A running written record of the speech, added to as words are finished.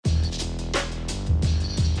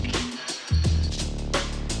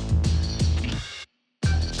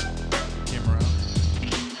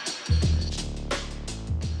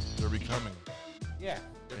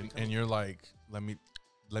and you're like, let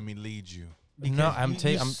me lead you. No, I'm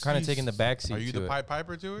kind of taking the backseat. Are you to the it. Pied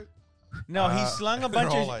Piper to it? No, he slung a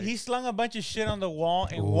bunch all of like- he slung a bunch of shit on the wall,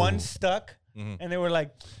 and one stuck, Mhm. and they were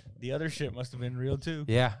like, the other shit must have been real too.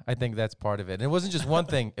 Yeah, I think that's part of it. And it wasn't just one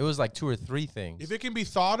thing; it was like 2 or 3 things. If it can be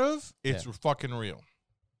thought of, it's fucking real.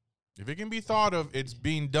 If it can be thought of, it's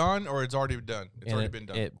being done or it's already done. It's already been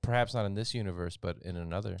done. It perhaps not in this universe, but in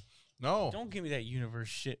another. No, Don't give me that universe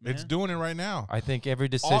shit, man. it's doing it right now. I think every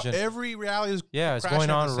decision. Every reality is it's crashing going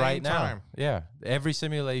at on the right same now. time. Yeah, every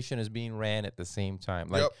simulation is being ran at the same time.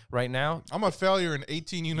 Like Yep. right now, I'm a failure in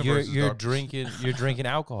 18 universes. you're dog. drinking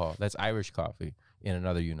alcohol. That's Irish coffee in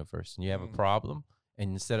another universe, and you have a problem.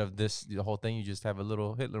 And instead of the whole thing, you just have a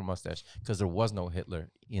little Hitler mustache because there was no Hitler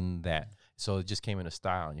in that. So it just came in a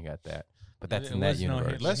style, and you got that. But that's There in that was no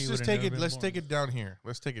universe. Hitler. Let's He just would've take never it. been Let's born. take it down here.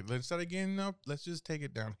 Let's take it. Instead of getting up, let's just take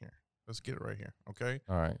it down here. Let's get it right here. Okay.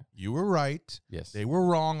 All right. You were right. Yes. They were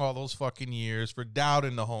wrong all those fucking years for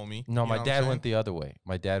doubting the homie. No, You my know what dad I'm went saying? the other way.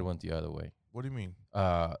 My dad went the other way. What do you mean?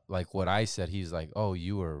 Like what I said, he's like, "Oh,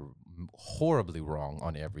 you were horribly wrong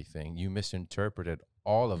on everything. You misinterpreted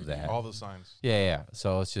all of that." All the signs. Yeah.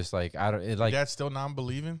 So it's just like I don't it like. Dad's still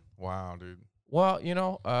non-believing. Wow, dude. Well,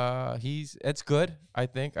 it's good. I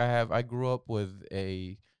think I grew up with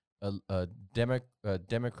a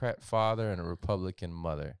Democrat father and a Republican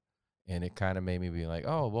mother, and it kind of made me be like,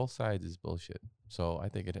 oh, both sides is bullshit. So I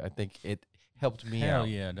think it helped me Hell out.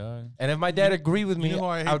 yeah, dog. And if my dad agreed with me, know who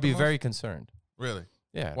I hate I would the be most? very concerned. Really?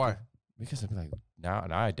 Yeah. Why? Because I'd be like, now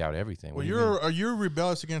I doubt everything. Well, What do you mean? you're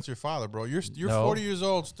rebellious against your father, bro. You're No. 40 years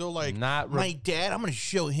old, still like Not re- my dad. I'm gonna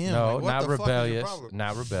show him. No, Like, what not the fuck is your rebellious. problem?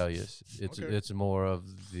 Not rebellious. It's Okay. it's more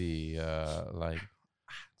of the like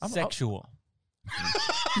Sexual.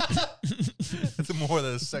 It's more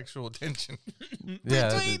the sexual tension.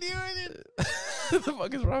 yeah. What are you doing? What the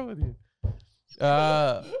fuck is wrong with you?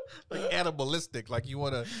 Like animalistic, like you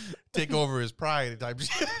want to take over his pride type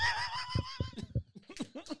shit.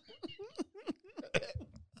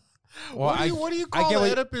 Well, what do you I call get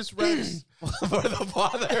what- Oedipus Rex? for the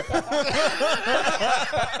father.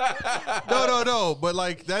 No. But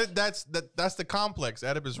like that's the complex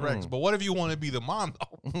Oedipus Rex. But what if you want to be the mom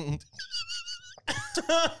though?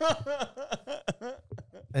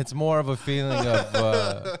 It's more of a feeling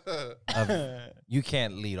of you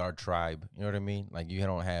can't lead our tribe. You know what I mean? Like you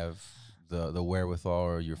don't have the wherewithal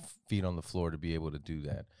or your feet on the floor to be able to do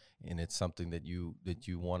that. And it's something that you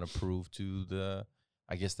want to prove to the,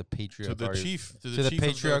 I guess, the patriarch to the chief of the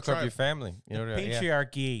patriarch of tribe. your family. You know what I mean? Yeah.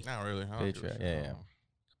 Patriarchy. Not really. Huh? Patriarch, yeah.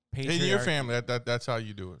 In your family, that's how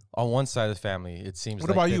you do it. On one side of the family, it seems. What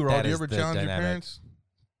like about you, Ro? that Do you is ever the challenge your dynamic. parents?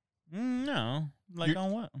 No. Like You're-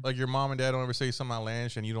 on what? Like your mom and dad don't ever say something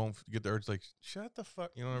outlandish, and you don't get the urge like, shut the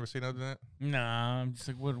fuck. You don't ever say nothing to that. Nah, I'm just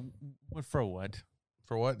like, what for what?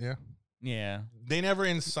 For what? Yeah. Yeah. They never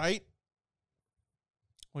incite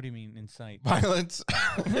What do you mean incite? violence.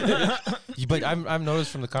 But I've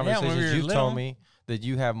noticed from the when we conversations were you've little. told me that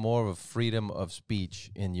you have more of a freedom of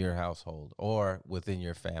speech in your household or within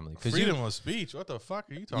your family. Because Freedom of speech. What the fuck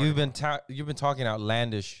are you talking? you've been talking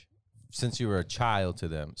outlandish since you were a child to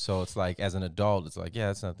them. So it's like as an adult, it's like, yeah,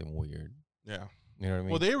 that's nothing weird. Yeah. You know what I mean?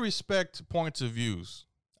 Well, they respect points of views.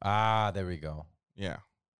 there we go. Yeah.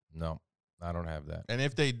 No, I don't have that. And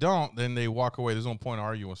if they don't, then they walk away. There's no point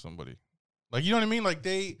arguing with somebody. Like, you know what I mean? Like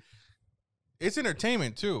it's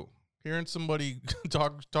entertainment too. Hearing somebody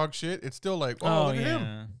talk shit, it's still like, oh, look at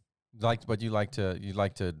him. But you like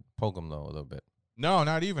to poke them though a little bit. No,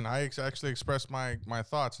 not even. I actually express my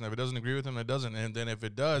thoughts, and if it doesn't agree with him, it doesn't. And then if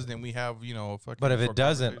it does, then we have fucking. But if it short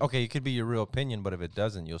doesn't, conversation. okay, it could be your real opinion. But if it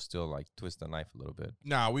doesn't, you'll still like twist the knife a little bit.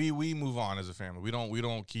 Nah, we move on as a family. We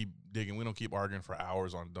don't keep digging. We don't keep arguing for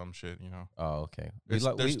hours on dumb shit. Oh, okay. There's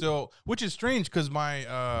still, which is strange because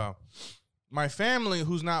my family,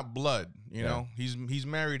 who's not blood, you know, he's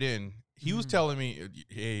married in. He was telling me,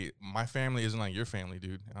 hey, my family isn't like your family,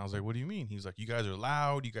 dude. And I was like, what do you mean? He's like, you guys are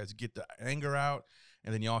loud. You guys get the anger out.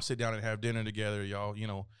 And then y'all sit down and have dinner together. Y'all,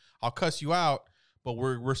 I'll cuss you out, but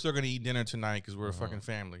we're still going to eat dinner tonight because we're a fucking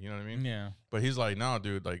family. You know what I mean? Yeah. But he's like, no,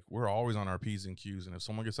 dude, like, we're always on our P's and Q's. And if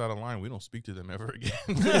someone gets out of line, we don't speak to them ever again.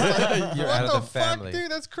 You're out of the family. Fuck,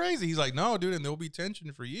 dude? That's crazy. He's like, no, dude. And there'll be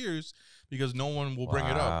tension for years because no one will bring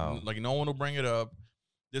it Wow. up. Like, no one will bring it up.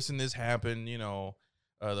 This and this happened,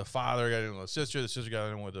 the father got in with the sister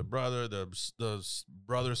got in with the brother, the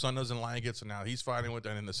brother's son doesn't like it, so now he's fighting with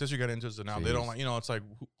that, and the sister got into it, so now they don't like, it's like,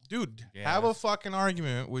 dude, have a fucking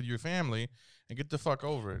argument with your family and get the fuck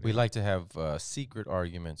over it. We like to have secret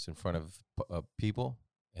arguments in front of people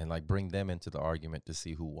and like bring them into the argument to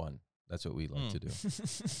see who won. That's what we like to do.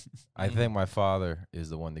 I think my father is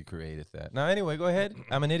the one that created that. Now, anyway, go ahead.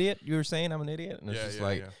 I'm an idiot. You were saying I'm an idiot, and it's just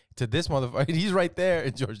like to this motherfucker. He's right there,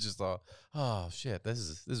 and George just thought, "Oh shit, this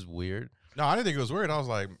is weird." No, I didn't think it was weird. I was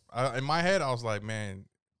like, in my head, I was like, man,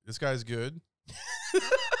 this guy's good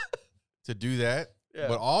to do that. Yeah.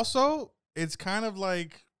 But also, it's kind of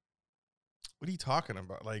like, what are you talking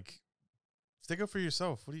about? Like, stick up for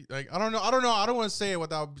yourself. What do you like? I don't know. I don't want to say it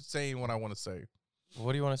without saying what I want to say.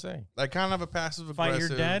 What do you want to say? Like, kind of a passive Fight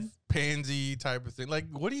aggressive, your dad? pansy type of thing. Like,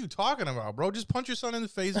 what are you talking about, bro? Just punch your son in the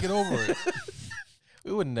face, get over it.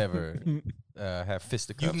 We would never have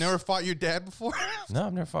fisticuffs. You've never fought your dad before? No,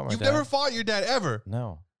 I've never fought my You've dad. never fought your dad ever?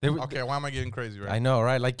 No. Okay, why am I getting crazy right I know,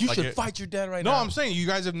 right? Like, you Like should it- fight your dad right No, now. I'm saying you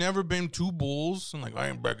guys have never been two bulls and like I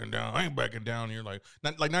ain't backing down. And you're like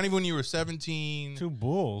not even when you were 17. 2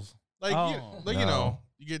 bulls. Like, Oh. you No. know,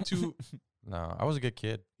 you get two. No, I was a good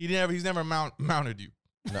kid. He's never mounted you.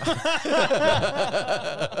 No.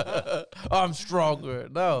 I'm stronger.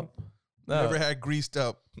 No. Never had greased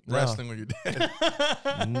up No. wrestling with your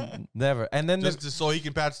dad, Never. And then just so he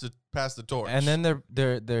can pass the torch. and then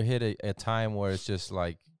there hit a time where it's just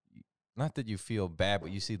like, not that you feel bad,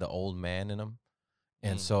 but you see the old man in him,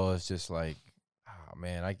 and so it's just like, oh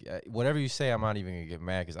man, I whatever you say, I'm not even gonna get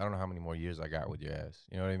mad because I don't know how many more years I got with your ass.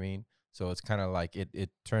 You know what I mean? So it's kind of like it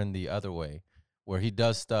turned the other way, where he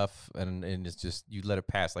does stuff and it's just you let it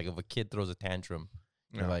pass. Like if a kid throws a tantrum,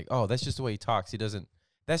 you're like, oh, that's just the way he talks. He doesn't.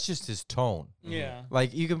 That's just his tone. Yeah.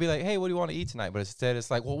 Like you can be like, hey, what do you want to eat tonight? But instead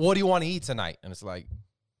it's like, well, what do you want to eat tonight? And it's like,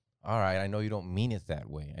 all right, I know you don't mean it that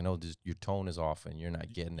way. I know just your tone is off and you're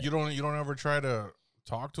not getting it. you don't ever try to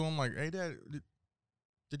talk to him like, hey, Dad,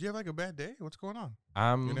 did you have like a bad day? What's going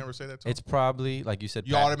on? You never say that to him? It's probably like you said.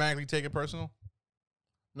 You automatically take it personal?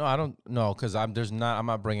 No, I don't know because I'm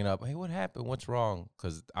not bringing up. Hey, what happened? What's wrong?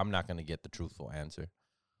 Because I'm not gonna get the truthful answer.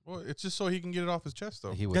 Well, it's just so he can get it off his chest,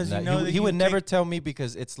 though. He would Does he not, know he, that he you would never take- tell me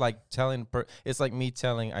because it's like it's like me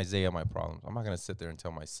telling Isaiah my problems. I'm not gonna sit there and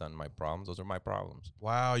tell my son my problems. Those are my problems.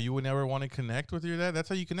 Wow, you would never want to connect with your dad? That's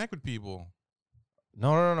how you connect with people.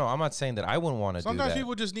 No. I'm not saying that I wouldn't want to do that. Sometimes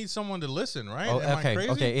people just need someone to listen, right? Oh, Am I crazy?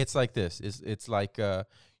 okay. It's like this. It's like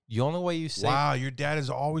the only way you say. Wow, your dad has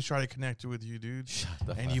always tried to connect with you, dude. Shut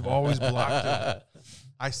the And fuck you've up. always blocked him.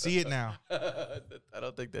 I see it now. I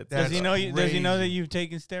don't think that's. Does That's he know? Does he know that crazy. you've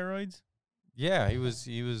taken steroids? Yeah, he was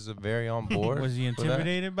very on board. Was he for that.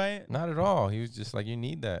 intimidated by it? Not at all. He was just like, you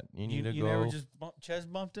need that. You need to You go. never just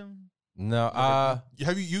chest bumped him? No.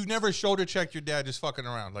 Have you never shoulder checked your dad just fucking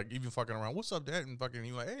around, like even fucking around? What's up, Dad? And fucking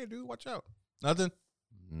you like, hey, dude, watch out. Nothing.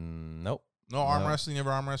 Nope. No arm No. wrestling.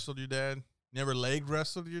 Never arm wrestled your dad. Never leg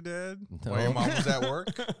wrestled your dad No. while your mom was at work.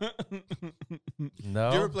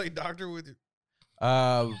 No. Did you ever play doctor with your?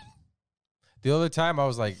 The other time I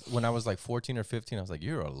was like, when I was like 14 or 15, I was like,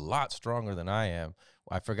 you're a lot stronger than I am.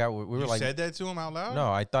 I forgot we were You like, said that to him out loud?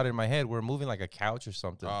 no, I thought in my head we were moving like a couch or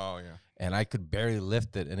something. Oh yeah. And I could barely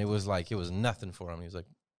lift it. And it was nothing for him. He was like,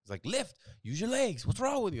 lift, use your legs. What's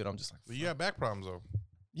wrong with you? And I'm just like, But you got back problems though.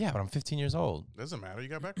 yeah, but I'm 15 years old. Doesn't matter. You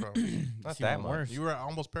got back problems. Not It's that even much. worse. You were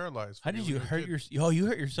almost paralyzed. How did you hurt your? Oh, you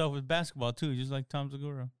hurt yourself with basketball too, just like Tom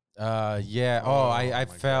Segura. Yeah. Oh, I my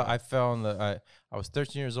fell. God. I fell on the. I was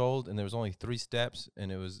 13 years old, and there was only 3 steps,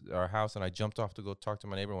 and it was our house. And I jumped off to go talk to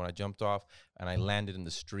my neighbor. When I jumped off, and I landed in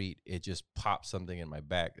the street, it just popped something in my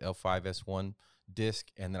back, L5S1 disc,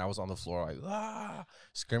 and then I was on the floor like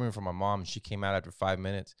screaming for my mom. And she came out after 5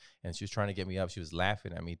 minutes, and she was trying to get me up. She was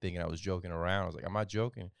laughing at me, thinking I was joking around. I was like, I'm not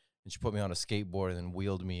joking. And she put me on a skateboard and then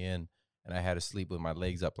wheeled me in. And I had to sleep with my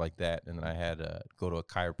legs up like that. And then I had to go to a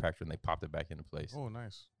chiropractor, and they popped it back into place. Oh,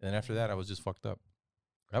 nice. And then after that, I was just fucked up.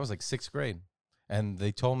 That was like 6th grade. And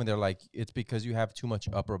they told me, they're like, it's because you have too much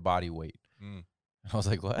upper body weight. Mm. I was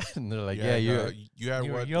like, what? And they're like, You yeah, had, you're. you had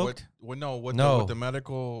you were what? yoked? What no. No. What the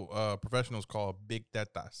medical professionals call big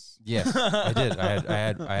tetas. Yes, I did.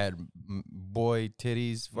 I had boy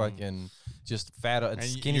titties, Mm. fucking just fat, And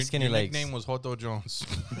skinny your legs. nickname was Hoto Jones.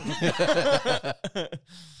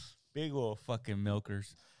 Big old fucking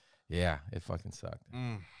milkers. Yeah, it fucking sucked.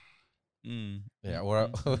 Mm. Yeah,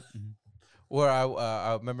 where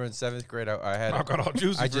I remember in 7th grade, I had. I got all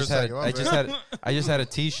juicy I for a just had. second. I just had a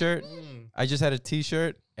T-shirt. Mm. I just had a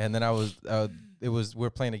T-shirt, and then I was. We were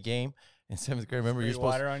playing a game in 7th grade. Remember, you're Sprayed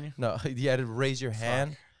supposed. water on you? No, you had to raise your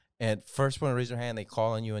hand, and first one to raise your hand, they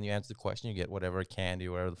call on you, and you answer the question. You get whatever candy,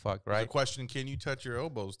 whatever the fuck, The right? question: can you touch your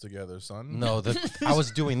elbows together, son? No, I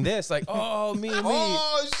was doing this, like, oh, me.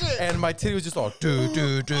 Oh shit! And my titty was just all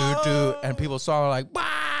do, and people saw like,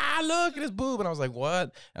 wow, look at his boob, and I was like,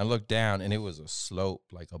 what? And I looked down, and it was a slope,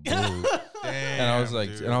 like a boob. Damn, And I was like,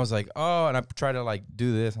 dude. oh, and I tried to like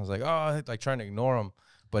do this. I was like, oh, like trying to ignore him,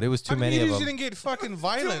 But it was too How come many you of just them. didn't get fucking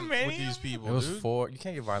violent many with these of people, It was dude. 4. You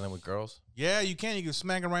can't get violent with girls. Yeah, you can. You can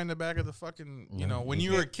smack them right in the back of the fucking. You Yeah. know, when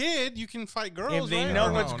you were a kid, you can fight girls. If they right? know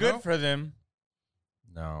Or what's no, good no? for them.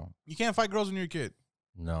 No, You can't fight girls when you're a kid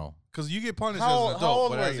no. because you get punished How- as an adult. how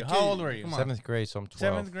old but were as a you? kid, How old were you? Come on. 7th grade, so I'm 12.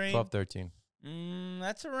 Seventh grade? 12, 13.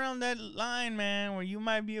 That's around that line, man, where you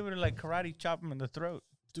might be able to like karate chop them in the throat.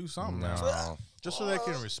 Do something No. now, just so they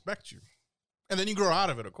can respect you, and then you grow out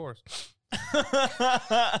of it, of course.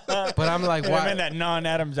 But I'm like, I'm why? in that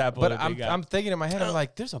non-Adam's apple. But that they got. I'm thinking in my head, I'm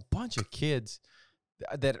like, there's a bunch of kids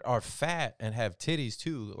that are fat and have titties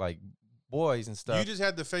too, like boys and stuff. You just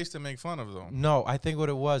had the face to make fun of them. No, I think what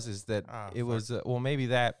it was is that it fuck. was well, maybe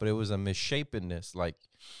that, but it was a misshapenness. Like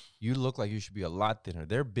you look like you should be a lot thinner.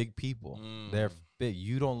 They're big people. They're big.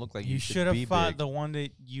 You don't look like you, you should should have be fought big. the one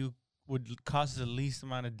that you would cause the least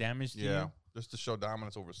amount of damage to Yeah, you. just to show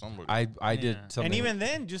dominance over somebody. I did Yeah. something. and even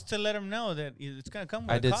then, just to let them know that it's gonna come.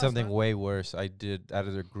 With I a did cost, something huh? way worse. I did out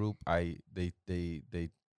of the group. They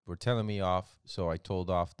were telling me off, so I told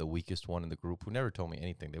off the weakest one in the group who never told me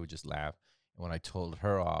anything. They would just laugh. And when I told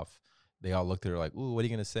her off, they all looked at her like, "Ooh, what are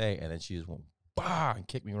you gonna say?" And then she just went, "Bah!" and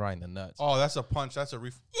kicked me right in the nuts. Oh, that's a punch. That's a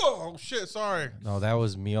oh shit! Sorry. No, that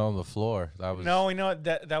was me on the floor. That was No, you know what?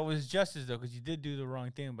 That was justice though, because you did do the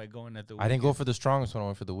wrong thing by going at the. I didn't go weakest. for the strongest one. I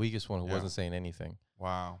went for the weakest one who Yeah. wasn't saying anything.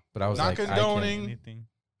 Wow. But I was Not like, condoning. anything.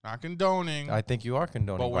 Not condoning. I think you are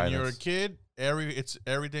condoning but when violence. you're a kid,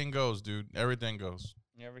 everything goes, dude. Everything goes.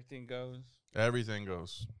 Everything goes. Everything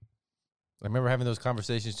goes. I remember having those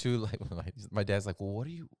conversations too. Like my dad's like, "Well,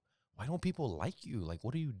 why don't people like you? Like,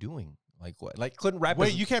 what are you doing? Like, what? Like, couldn't rap."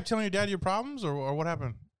 Wait, you kept telling your dad your problems, or what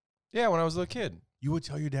happened? Yeah, when I was a little kid. You would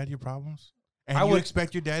tell your dad your problems, and I you would-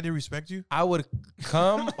 expect your dad to respect you. I would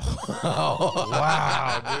come.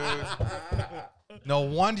 Wow, dude. No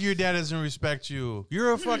wonder your dad doesn't respect you.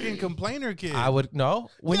 You're a fucking complainer kid. I would no.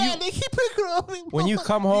 When yeah, you they keep picking on me. when you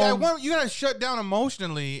come Yeah, home, you gotta shut down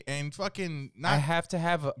emotionally and fucking I not have to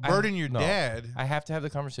have burden your no. dad. I have to have the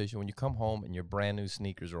conversation when you come home and your brand new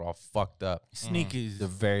sneakers are all fucked up. Sneakers. The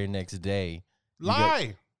very next day,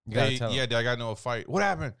 Lie. you gotta Hey, tell 'em. yeah, dad, I got into a fight. What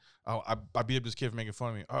happened? Oh, I beat up this kid for making fun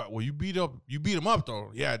of me. Well, you beat him up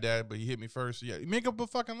though. Yeah, dad, but he hit me first. Yeah, you make up a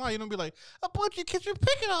fucking lie. You don't be like, a bunch of kids are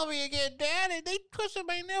picking on me again, dad, and they twisted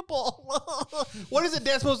my nipple. What is it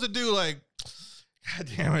dad supposed to do? Like, God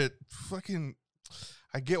damn it, fucking.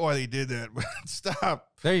 I get why they did that, but stop.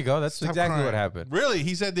 There you go. That's Stop exactly what crying. happened. Really,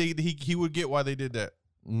 he said he would get why they did that.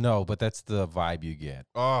 No, but that's the vibe you get.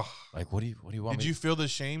 Oh, Like, what do you want? did me you feel the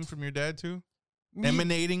shame from your dad too? Me-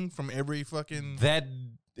 Emanating from every fucking. that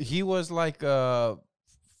he was like a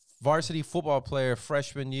varsity football player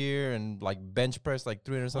freshman year and like bench press like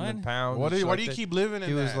 300 something What? pounds. Why and do shit you like that. keep living in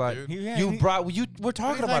He that, was like, dude? we're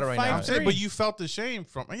talking He's about like it right now. I'm saying, 5'3". but you felt the shame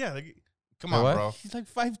from. Yeah, like, come Say on, what? bro. He's like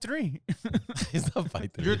 5'3". He's not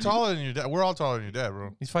 5'3". You're taller than your dad. We're all taller than your dad,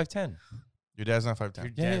 bro. He's 5'10". Your dad's not Your 5'10". Yeah, he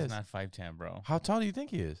dad's is. not 5'10", bro. How tall do you think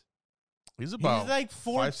he is? He's about He's like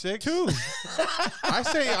 5'6". I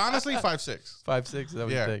say honestly 5'6". 5'6". Is that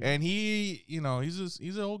what Yeah, you think? and he's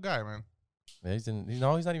an old guy, man. Yeah, he's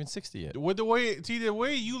not even 60 yet. With the way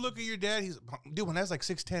you look at your dad, dude, when that's like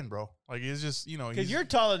 6'10", bro. Like it's just Because he's you're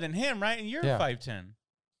taller than him, right? And you're Yeah. 5'10".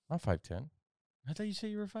 I'm 5'10". I thought you said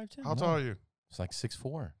you were 5'10". how tall are you? It's like 6'4".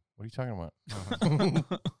 What are you talking about?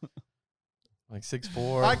 Like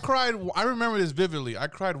 6'4". I cried. I remember this vividly. I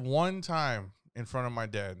cried one time in front of my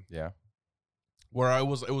dad, Yeah. where it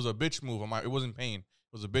was a bitch move. It wasn't pain.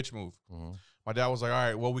 It was a bitch move. Mhm. My dad was like, "All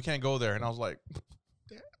right, well, we can't go there," and I was like,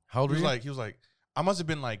 How old he were was you? like, I must have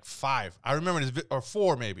been like 5. I remember this, or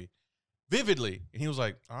 4 maybe, vividly. And he was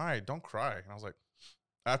like, "All right, don't cry." And I was like,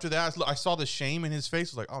 after that, I saw the shame in his face.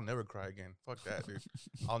 I was like, "I'll never cry again. Fuck that, dude.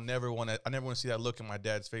 I never want to see that look in my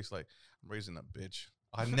dad's face. Like, I'm raising a bitch.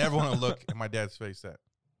 I never want to look in my dad's face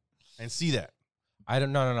and see that. I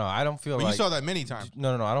don't. No. I don't feel But like. you saw that many times.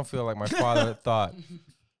 No. I don't feel like my father thought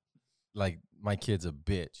like my kid's a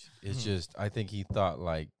bitch. It's just I think he thought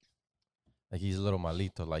like he's a little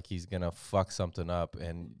malito, like he's gonna fuck something up,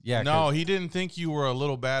 and yeah. No, he didn't think you were a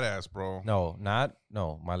little badass, bro. No,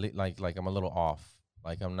 like I'm a little off.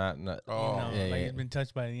 Like I'm not. Oh. Like he's been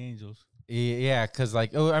touched by the angels. Yeah, because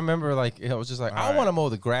like I remember like I was just like, I Alright. want to mow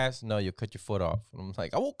the grass. No, you cut your foot off. And I'm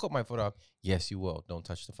like, I won't cut my foot off. Yes, you will. Don't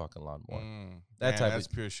touch the fucking lawnmower. That That type that's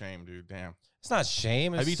of- pure shame, dude. Damn. It's not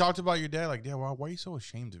shame. It's, Have you talked about your dad? Like, Dad, why are you so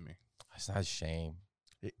ashamed of me? It's not shame.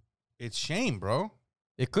 It's shame, bro.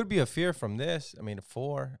 It could be a fear from this. I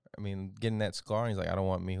mean, getting that scar. And he's like, I don't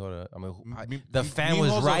want Mijo to. I mean, the fan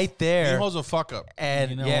was Mijo's right there. Mijo's a fuck up.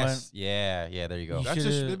 And You know yes, yeah. There you go. You That's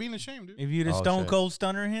shoulda- just being ashamed, dude. If you'd have Oh, Stone shit. Cold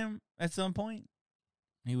Stunner him at some point,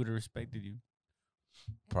 he would have respected you.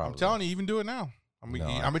 Probably. I'm telling you, even do it now. I mean, No, I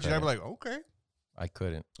bet you I'd couldn't. be like, okay, I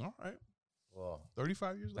couldn't. all right. Well,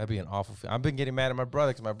 35 years later. that'd be an awful feeling. I've been getting mad at my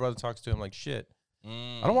brother because my brother talks to him like shit.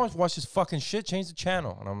 Mm. I don't want to watch this fucking shit. Change the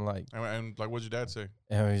channel. And I'm like, And like, what'd your dad say?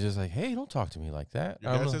 and he's just like, hey, don't talk to me like that.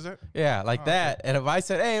 Your I'm dad like, says that? yeah, like Oh, that. And if I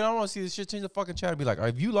said, hey, I don't want to see this shit, change the fucking channel, I'd be like,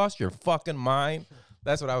 have you lost your fucking mind?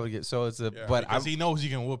 That's what I would get. So it's a, Yeah, but because he knows he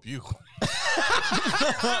can whoop you.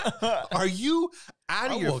 Are you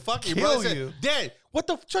out I of your will fucking kill brother? you. Dad, what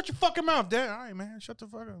the? Shut your fucking mouth, Dad. All right, man. Shut the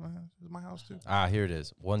fuck up, man. This is my house, too. here it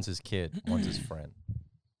is. One's his kid, one's his friend.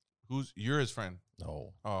 You're his friend?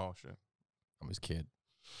 No, Oh, shit. I'm his kid.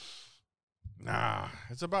 Nah,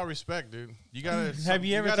 it's about respect, dude. You gotta. Have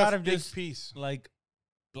you ever gotta thought of make just peace? like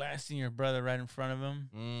blasting your brother right in front of him?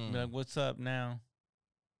 Mm. Be like, what's up now?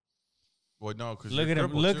 Well, no, because Look at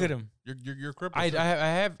him. Look at him. You're crippled.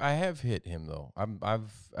 I have hit him though.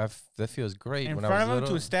 I've that feels great. In when front I of was him little.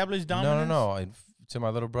 to establish dominance? No. To my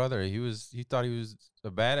little brother, he thought he was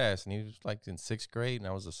a badass, and he was like in 6th grade, and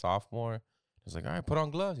I was a sophomore. I was like, all right, put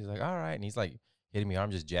on gloves. He's like, all right, and he's like hitting me. I'm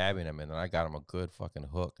just jabbing him, and then I got him a good fucking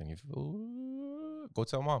hook, and go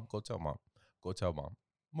tell mom. Go tell mom. Go tell mom.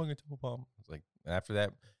 I'm gonna tell mom. I was like, and after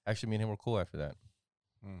that, actually, me and him were cool after that.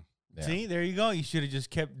 Mm. Yeah. See, there you go. You should have just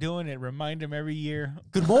kept doing it. Remind him every year.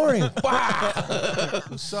 Good morning.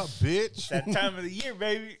 What's up, bitch? That time of the year,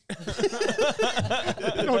 baby.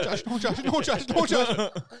 No, Josh. No, Josh. No, Josh. No, Josh.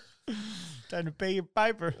 Time to pay your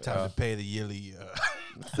piper. Time to pay the yearly your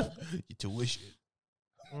tuition.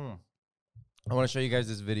 I want to show you guys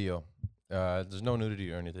this video. There's no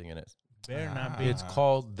nudity or anything in it. Better not be. It's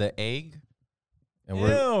called The Egg. And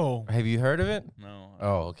Ew. have you heard of it? No.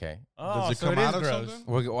 Oh, okay. Oh, Does it so come it is out of gross.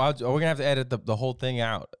 something? We're gonna have to edit the whole thing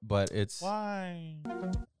out, but it's Why?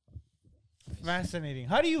 Fascinating.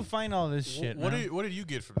 How do you find all this shit? What man? did you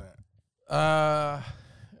get from that?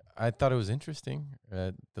 I thought it was interesting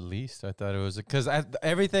at the least. I thought it was because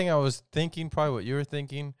everything I was thinking, probably what you were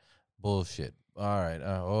thinking, bullshit. All right.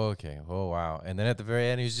 Okay. Oh, wow. And then at the very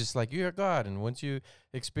end, he was just like, you're God. And once you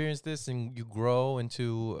experience this and you grow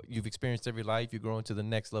you've experienced every life, you grow into the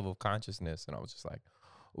next level of consciousness. And I was just like,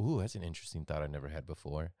 ooh, that's an interesting thought I never had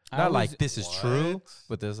before. Not like this is true, What?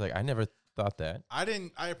 but there's like, I never thought that. I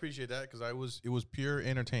appreciate that because it was pure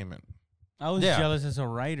entertainment. I was Yeah. jealous as a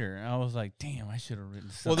writer. I was like, damn, I should have written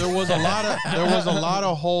Well, something. there was a lot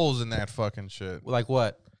of holes in that fucking shit. Like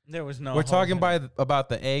what? There was no. We're hope talking in it. about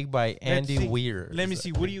The Egg by Andy see. Weir. Let me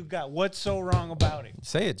see. What do you got? What's so wrong about it? That's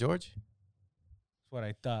Say it, George. what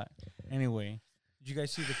I thought. Anyway, did you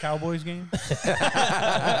guys see the Cowboys game?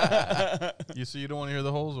 You see, you don't want to hear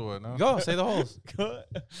the holes or what? No. Go, say the holes.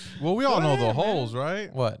 Well, we all Go know the ahead, man. holes,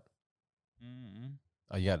 right? What? Mm-mm.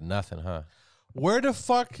 Oh, you got nothing, huh? Where the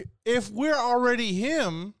fuck? If we're already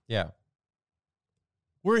him, Yeah.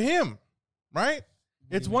 we're him, right?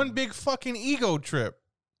 It's do you one mean? big fucking ego trip,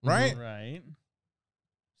 right? Right.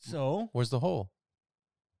 So, Where's the hole?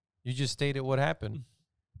 You just stated what happened.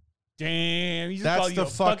 damn, you just That's called you the a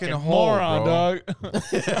fucking fucking hole, moron, bro. dog.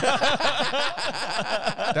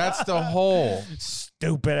 That's the hole.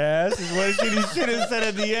 Stupid ass is what he should have said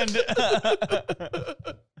at the end.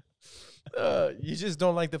 You just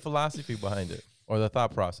don't like the philosophy behind it or the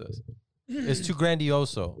thought process. It's too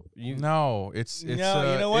grandioso. No, it's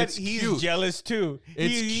no, you know what? It's He's cute. jealous too.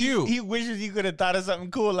 It's cute. He wishes he could have thought of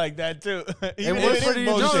something cool like that too. Even what's if it pretty is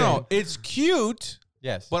No, bullshit. no, it's cute.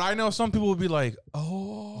 Yes. But I know some people would be like,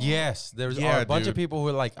 oh. Yes, there's Yeah, a bunch of dude. people who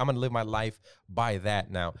are like, I'm gonna live my life by that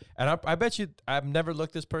now. And I bet you, I've never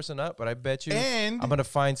looked this person up, but I bet you, And I'm gonna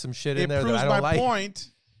find some shit in it there that proves I my don't like. point.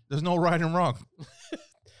 There's no right and wrong.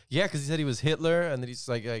 Yeah, because he said he was Hitler, and then he's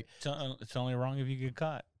like, It's only wrong if you get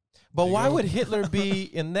caught. but you why go. would Hitler be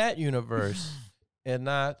in that universe and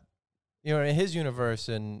not, in his universe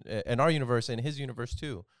and our universe and his universe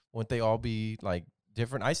too? Wouldn't they all be like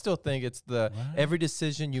different? I still think it's What? every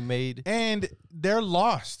decision you made. And they're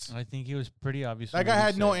lost. I think he was pretty obvious. That in guy what he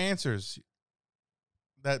had no said. answers.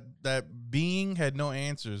 That being had no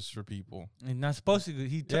answers for people. He's not supposed to.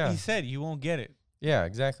 He Yeah. said you won't get it. Yeah,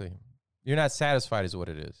 exactly. You're not satisfied, is what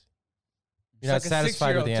it is. You're It's not like a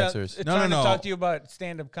satisfied with the 6-year-old answers. No, trying no, to no. talk to you about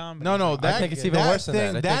stand-up comedy. No, that, think it's even worse than that.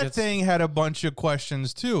 I think That it's- thing had a bunch of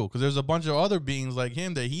questions too, because there's a bunch of other beings like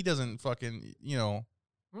him that he doesn't fucking,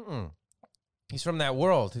 Mm-mm. He's from that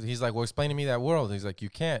world. He's like, well, explain to me that world. He's like, you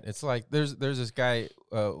can't. It's like there's this guy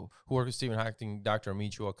who worked with Stephen Hawking, Dr.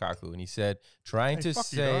 Michio Kaku, and he said, Hey, fuck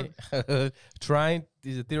you,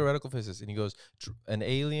 he's a theoretical physicist, and he goes, an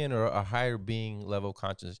alien or a higher being level of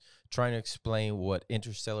consciousness trying to explain what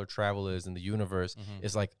interstellar travel is in the universe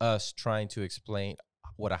is like us trying to explain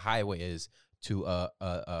what a highway is to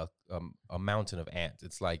a mountain of ants.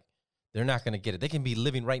 It's like they're not going to get it. They can be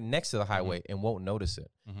living right next to the highway and won't notice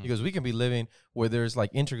it. Because we can be living where there's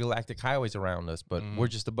like intergalactic highways around us, but we're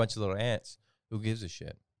just a bunch of little ants. Who gives a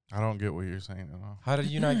shit? I don't get what you're saying at all. How did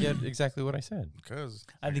you not get exactly what I said? Because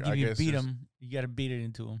I think if you beat them, you got to beat it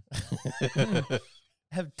into them.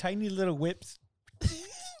 Have tiny little whips.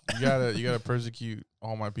 you gotta persecute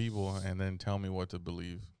all my people and then tell me what to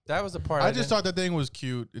believe. That was the part. I just thought that thing was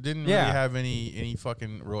cute. It didn't really Yeah. have any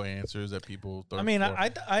fucking real answers that people. I mean, I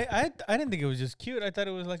didn't think it was just cute. I thought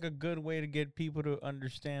it was like a good way to get people to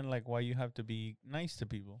understand like why you have to be nice to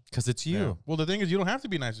people. because it's you. Yeah. Well, the thing is, you don't have to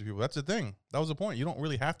be nice to people. That's the thing. That was the point. You don't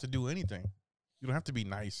really have to do anything. You don't have to be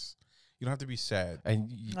nice. You don't have to be sad.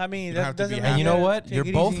 And I mean, You don't have that to be doesn't. happy. and you know what? Take You're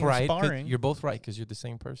it both easy and right. sparring. You're both right because you're the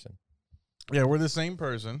same person. Yeah, we're the same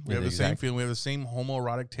person. We Yeah, have the same exactly. feeling. We have the same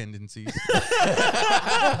homoerotic tendencies.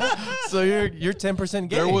 So you're 10%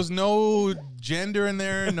 gay. There was no gender in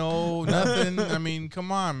there, no nothing. I mean,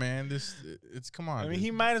 come on, man. Come on. I mean, dude.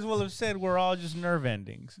 he might as well have said we're all just nerve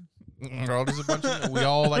endings. We're all just a bunch of. We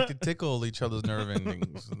all like to tickle each other's nerve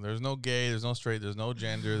endings. There's no gay. There's no straight. There's no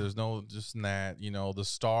gender. There's no just that. You know, the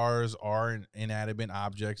stars are inanimate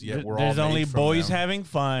objects. Yet we're There's all. only made from boys them. having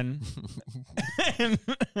fun. And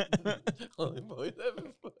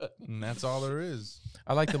that's all there is.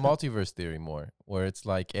 I like the multiverse theory more, where it's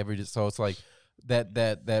like so it's like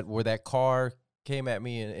that where that car came at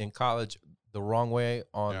me in college the wrong way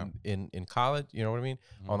in college, you know what I mean?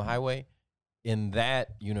 On the highway. In that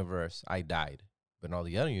universe, I died. But in all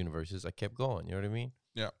the other universes, I kept going, you know what I mean?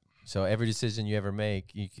 Yeah. So every decision you ever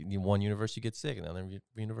make, in one universe you get sick, in another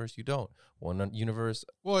universe you don't. One universe,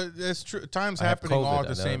 Well, that's true. Time's I have happening all COVID,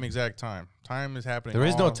 at the I know. same exact time. Time is happening. there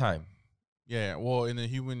is no all- time. Yeah. Well, in the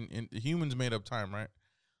humans made up time, right?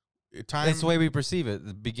 Time. It's the way we perceive it,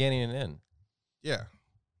 the beginning and end. Yeah.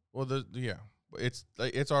 Well, it's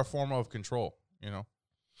like it's our form of control. You know.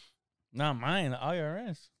 Not mine, the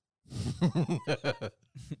IRS.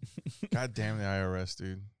 God damn the IRS,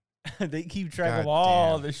 dude. They keep track God of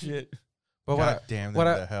all damn. the shit. But God damn what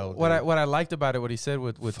the hell. what dude. what I liked about it, what he said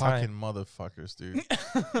with Fucking time, motherfuckers, dude.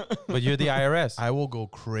 but you're the IRS. I will go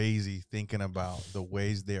crazy thinking about the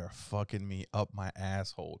ways they are fucking me up my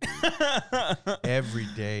asshole, dude. Every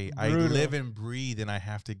day. I Brutal. live and breathe, and I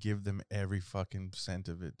have to give them every fucking cent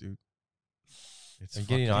of it, dude. It's Are you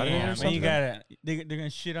getting fucking audited or Damn, awesome. man, you something? gotta they're gonna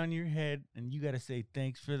shit on your head and you gotta say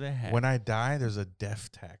thanks for the hat. When I die, there's a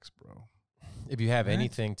death tax, bro. If you have What?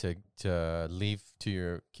 anything to leave to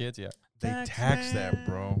your kids, yeah, They Tax tax that, man.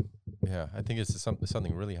 bro. yeah, I think it's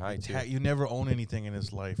something really high too. You never own anything in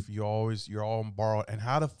this life. You're all borrowed. And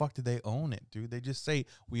how the fuck did they own it, dude? They just say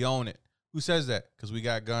we own it. Who says that? Because we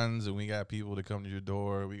got guns and we got people to come to your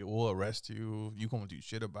door. We'll arrest you. You gonna do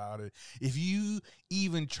shit about it. If you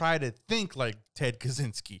even try to think like Ted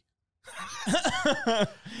Kaczynski,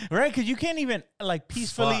 Right? Because you can't even like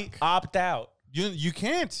peacefully Fuck. opt out. you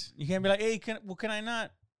can't. You can't be like, hey, can I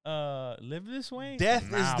not live this way? Death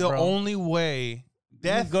Nah, is the bro. only way. You can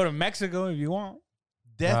Death, go to Mexico if you want.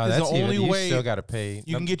 death is the only you way still got to pay.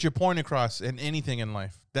 you can get your point across in anything in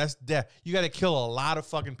life. That's death. You got to kill a lot of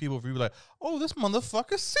fucking people for you to be like, oh, this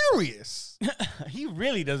motherfucker's serious. He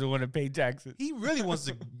really doesn't want to pay taxes. He really wants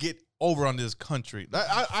to get over on this country.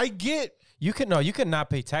 I get. You can not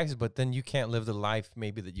pay taxes, but then you can't live the life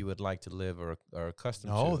maybe that you would like to live or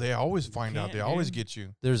accustomed No, to. they always find out. Can't, They always dude. get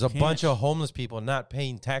you. There's a can't. bunch of homeless people not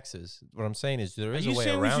paying taxes. What I'm saying is there is you a way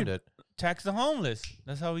saying we around should- it. Tax the homeless.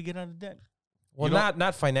 That's how we get out of debt. Well, You don't-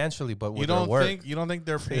 not financially, but You with their don't work. think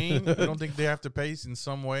they're paying? You don't think they have to pay in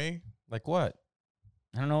some way? Like what?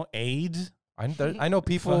 I don't know, AIDS. I know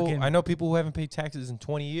people. Fucking- I know people who haven't paid taxes in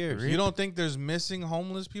 20 years. You don't think there's missing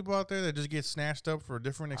homeless people out there that just get snatched up for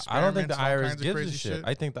different I experiments? don't think the and all IRS kinds of gives crazy a shit.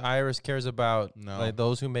 I think the IRS cares about No. like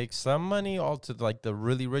those who make some money, all to like the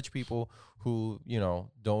really rich people who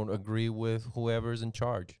don't agree with whoever's in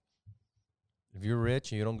charge. If you're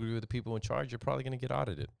rich and you don't agree with the people in charge, you're probably gonna get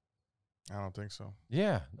audited. I don't think so.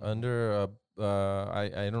 Yeah, under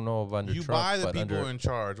I don't know of under You Trump, buy the but people under, in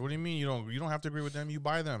charge. What do you mean you don't have to agree with them? You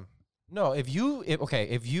buy them. No, if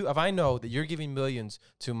I know that you're giving millions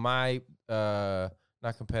to my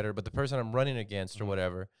not competitor, but the person I'm running against or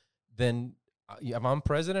whatever, then if I'm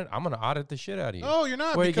president, I'm gonna audit the shit out of you. No, you're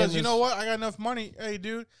not, Where you because getting you know this- what? I got enough money. Hey,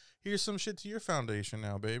 dude, here's some shit to your foundation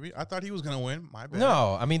now, baby. I thought he was gonna win. My bad.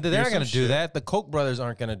 No, I mean they're Here's not going to some do shit. that. The Koch brothers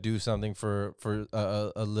aren't going to do something for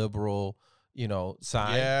a liberal,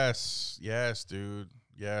 side. Yes, dude.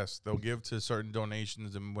 Yes, they'll give to certain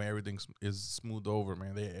donations and when everything is smoothed over,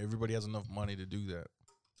 man. Everybody has enough money to do that.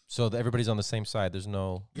 So everybody's on the same side. There's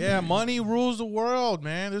no. Yeah, money rules the world,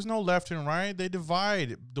 man. There's no left and right. They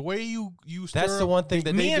divide. The way you That's the one thing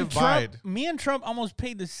that me they and divide. Trump, me and Trump almost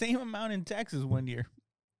paid the same amount in taxes one year.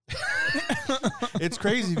 It's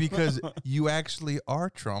crazy because you actually are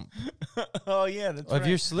Trump. Oh yeah, that's If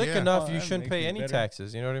you're slick Yeah. enough, Oh, you that shouldn't makes pay it any better.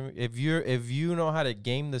 taxes. You know what I mean? If you know how to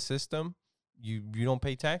game the system, you don't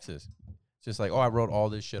pay taxes. It's just like, oh, I wrote all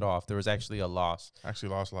this shit off. There was actually a loss. Actually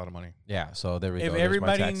lost a lot of money. Yeah, so there we go. If There's my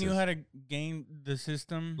everybody taxes. knew how to game the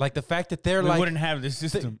system, like the fact that they're we like, wouldn't have this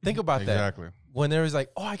system. think about that. Exactly. When there was like,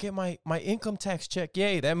 oh, I get my income tax check.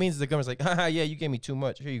 Yay. That means the government's like, haha, yeah, you gave me too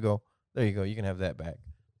much. Here you go. There you go. You can have that back.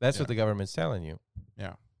 That's Yeah. what the government's telling you.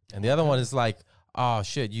 Yeah. And the other one is like, oh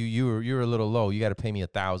shit, you're a little low. You got to pay me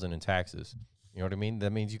 1,000 in taxes. You know what I mean?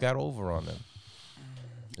 That means you got over on them.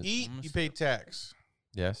 Eat, you pay tax,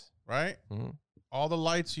 Yes. right? Mm-hmm. All the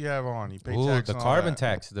lights you have on, you pay Ooh, tax. the on all carbon that.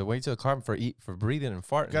 tax. The weight to the carbon for breathing and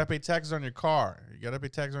farting. You gotta pay taxes on your car. You gotta pay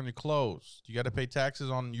taxes on your clothes. You gotta pay taxes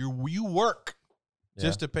on you work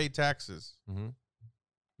just to pay taxes. Mm-hmm.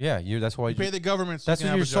 Yeah, that's why You pay the government. So that's you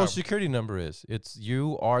what can your have a Social job. Security number is. It's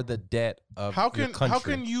you are the debt of How your can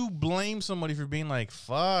country. you blame somebody for being like,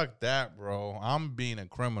 fuck that, bro? I'm being a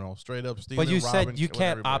criminal, straight up stealing. But you robbing, said you killing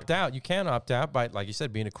can't everybody. opt out. You can't opt out by, like you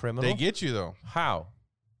said, being a criminal. They get you though. How?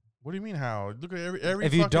 What do you mean how? Look at every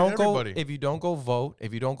If you fucking don't everybody. go, if you don't go vote,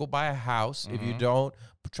 if you don't go buy a house, if you Mhm. don't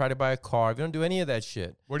try to buy a car, if you don't do any of that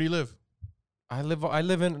shit. Where do you live? I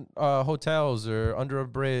live in hotels or under a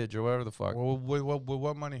bridge or whatever the fuck. Well, with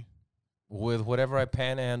what money? With whatever I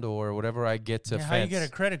panhandle or whatever I get to Yeah, how you fence. get a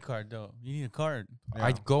credit card though? You need a card. I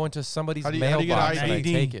Yeah. go into somebody's How do you get mailbox and I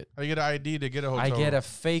ID? take it. How do you get an ID to get a hotel? I get room? a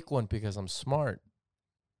fake one because I'm smart.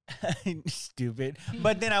 Stupid.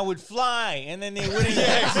 But then I would fly, and then they wouldn't.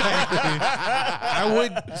 I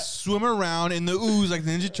would swim around in the ooze like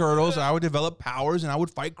the Ninja Turtles. I would develop powers and I would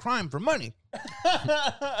fight crime for money.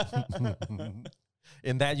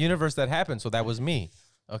 In that universe, that happened. So that was me.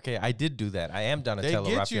 Okay, I did do that. I am They Donatello,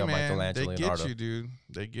 get you, Raphael, man. Michelangelo, They Leonardo. get you, dude.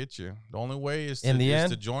 They get you. The only way is In the is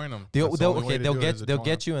end, to join them. They'll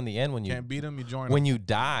get you in the end when you Can't beat them. You join when them. you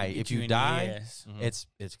die. If you die, Mhm.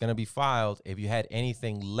 it's gonna be filed. If you had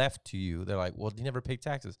anything left to you, they're like, well, you never paid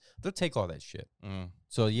taxes. They'll take all that shit. Mm.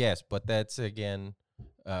 So yes, but that's again,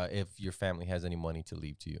 if your family has any money to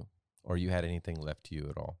leave to you, or you had anything left to you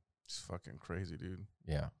at all. It's fucking crazy, dude.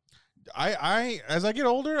 Yeah. I as I get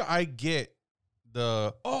older, I get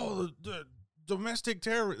the domestic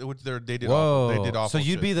terror, which they did. Whoa. Awful. They did awful. So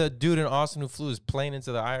you'd shit. be the dude in Austin who flew his plane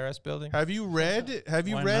into the IRS building? Have you read? Have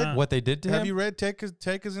you Why read? not? What they did to Have him? you read Ted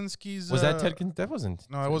Kaczynski's? Was that Ted? That wasn't.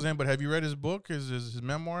 No, it wasn't. But have you read his book? His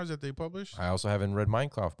memoirs that they published? I also haven't read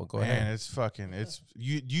Minecraft, but go Man, ahead. it's fucking. It's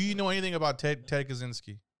you. Do you know anything about Ted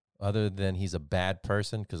Kaczynski? Other than he's a bad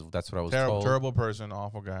person, because that's what I was Terrible, told. terrible person,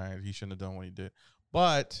 awful guy. He shouldn't have done what he did.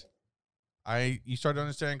 But you started to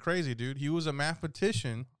understand crazy, dude. He was a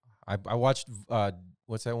mathematician. I watched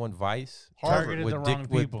what's that one? Vice. Harvard. Targeted with the Dick wrong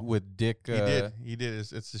with, people. with Dick. He did. He did.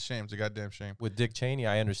 It's a shame. It's a goddamn shame. With Dick Cheney.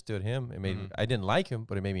 I understood him. It made Mhm. I didn't like him,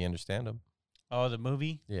 but it made me understand him. Oh, the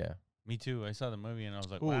movie? Yeah. Me too. I saw the movie and I was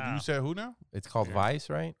like, Ooh, wow. you said who now? It's called Yeah. Vice,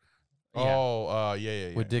 right? Yeah. Oh,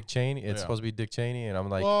 yeah. With Dick Cheney. It's Yeah. supposed to be Dick Cheney, and I'm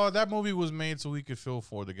like, Well, that movie was made so we could feel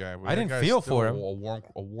for the guy. But I that didn't guy's feel still for him.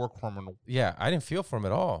 A war criminal. yeah, I didn't feel for him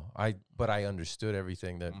at all. But I understood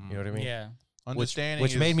everything that you know what I mean. Yeah. Understanding,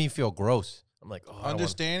 Which made me feel gross. I'm like, oh, I don't wanna-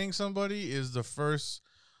 understanding somebody is the first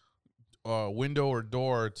window or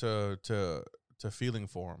door to feeling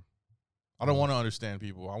for them. I don't want to understand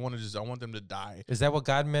people. I want them to die. Is that what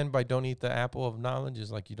God meant by don't eat the apple of knowledge?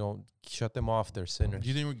 Is like you don't shut them off, they're sinners. Do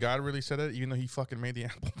you think God really said that, even though he fucking made the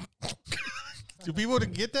apple? Do people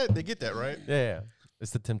get that? They get that, right? Yeah. It's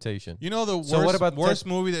the temptation. You know the worst, So what about worst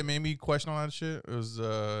movie that made me question all that shit? It was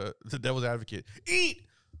The Devil's Advocate. Eat,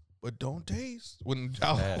 but don't taste. When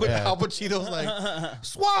Al Pacino's like,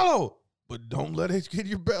 swallow, but don't let it get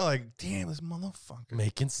your belly. Like, damn, this motherfucker.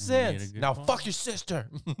 Making a sense. good Now point. fuck your sister.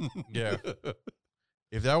 Yeah.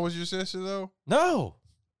 If that was your sister, though, No.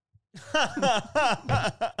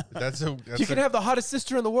 that's You can have the hottest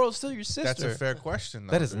sister in the world, still your sister. that's a fair question.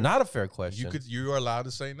 Though, That is dude. not a fair question. You are allowed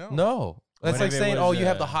to say no. No. That's What like if it saying, was, oh, you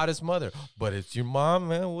have the hottest mother. But it's your mom,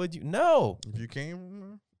 man. Would you? No. If you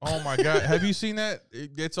came, oh my god, have you seen that?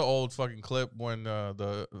 It's an old fucking clip when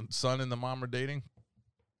the son and the mom are dating.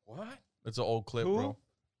 What? It's an old clip, Who? bro.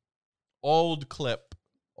 Old clip.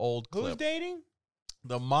 Old Who's clip. dating?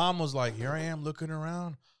 The mom was like, "Here I am looking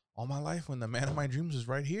around all my life when the man of my dreams is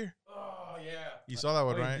right here." Oh, yeah. You saw that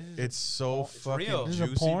one, Wait, right? this is It's so it's fucking real. This is a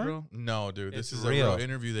juicy, porn? bro. No, dude, this It's is a real. real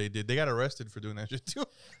interview they did. They got arrested for doing that shit too.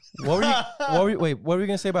 What were you, what were you going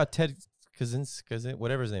to say about Ted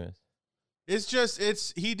whatever his name is. It's just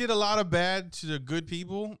he did a lot of bad to the good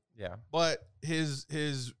people, Yeah. but his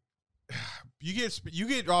you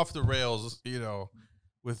get off the rails,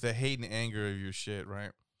 with the hate and anger of your shit,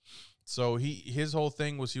 right? So his whole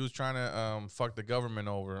thing was he was trying to fuck the government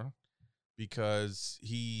over because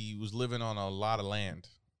he was living on a lot of land.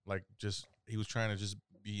 Like he was trying to just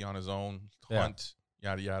be on his own, hunt,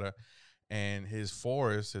 yada yada. And his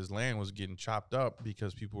forest, his land was getting chopped up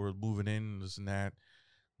because people were moving in, this and that,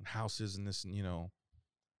 and houses and this, and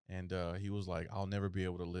and he was like, I'll never be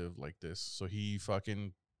able to live like this. So he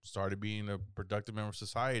fucking started being a productive member of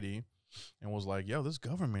society and was like, yo, this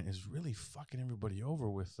government is really fucking everybody over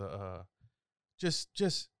with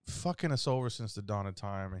just fucking us over since the dawn of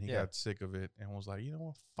time. And he got sick of it and was like, you know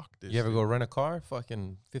what, fuck this. You ever go rent a car?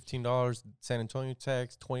 Fucking $15 San Antonio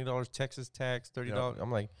tax, $20 Texas tax, $30.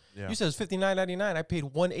 I'm like, you said it's $59.99. I paid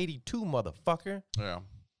 $182, motherfucker. Yeah.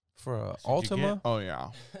 For an Altima? Oh, yeah.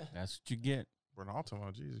 That's what you get. For an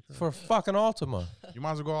Altima, Jesus Christ. For a fucking Altima. You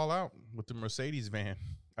might as well go all out with the Mercedes van.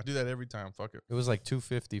 I do that every time. Fuck it. It was like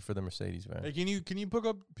 $250 for the Mercedes van. Hey, can you pull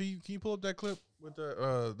up that clip with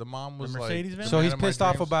the mom was The Mercedes van? So man he's of my pissed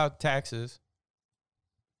off dreams? about taxes.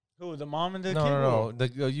 Who, the mom and the kid? No.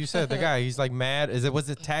 You said the guy. He's like mad. Was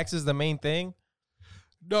it taxes the main thing?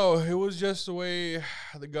 No, it was just the way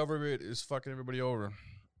the government is fucking everybody over.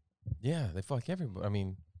 Yeah, they fuck everybody. I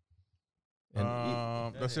mean,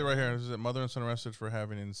 that's it right here. This is it. Mother and son arrested for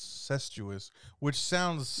having incestuous, which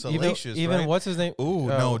sounds even salacious, even right? what's his name? Ooh,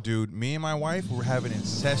 no, dude. Me and my wife were having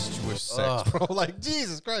incestuous sex, bro. Like,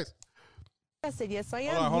 Jesus Christ. I said, yes, I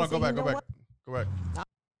am. Hold on. He Go said, back. "You know what,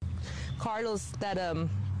 Carlos, that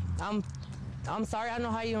I'm sorry, I don't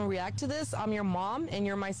know how you react to this. I'm your mom and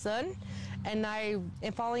you're my son, and I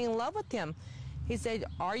am falling in love with him." He said,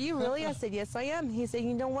 "Are you really?" I said, "Yes, I am." He said,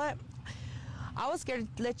 "You know what? I was scared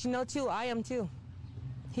to let you know too. I am too."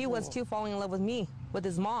 He was too, falling in love with me, with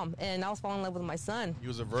his mom, and I was falling in love with my son. He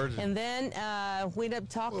was a virgin. And then we ended up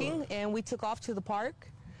talking, and we took off to the park,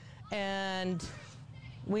 and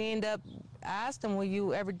we ended up asked him, "Will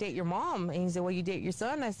you ever date your mom?" And he said, "Will you date your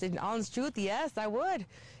son?" I said, honest truth, yes, I would.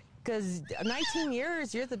 Because 19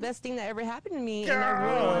 years, you're the best thing that ever happened to me, and I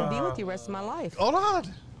really want to be with you the rest of my life. Hold on.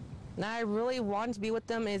 And I really want to be with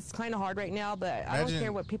them. It's kind of hard right now, but I don't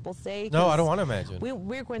care what people say. No, I don't want to imagine.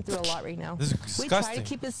 We're going through a lot right now. This is We try to disgusting.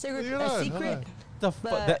 keep it Yeah, a secret.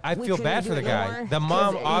 I we feel couldn't bad do for the it guy. anymore The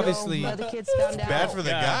mom 'cause, obviously. other kids found out. Bad for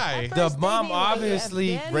the guy. Our The first mom baby,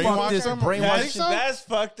 obviously Ben, brainwashed fucked his him? brainwashed. Yeah, I think so. That's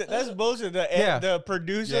fucked. That's bullshit. The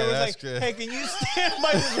producer Yeah, was that's like, good. "Hey, can you stand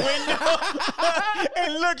by this window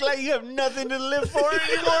and look like you have nothing to live for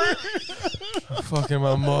anymore?" Fucking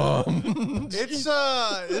my mom. It's this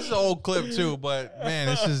is an old clip too, but man,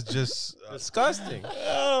 this is just Disgusting.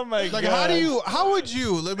 Oh my god! like how would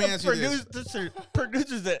you? Let me ask you this: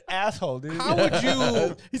 Producer's an asshole, dude. How would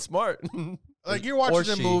you? He's smart. Like you're Or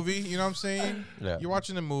watching a she. movie, you know what I'm saying? Yeah. You're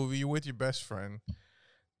watching a movie. You're with your best friend.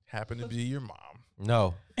 Happen to be your mom.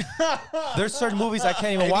 No. There's certain movies I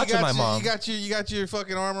can't even And watch you with got my mom. You got your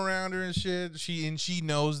fucking arm around her and shit. She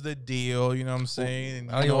knows the deal. You know what I'm saying?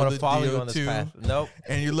 And I don't you even know want the to follow you deal on this too. path. Nope.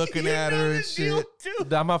 And you're looking at her and shit.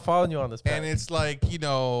 I'm not following you on this path. And it's like,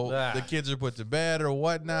 the kids are put to bed or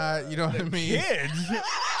whatnot. You know what I mean? Kids.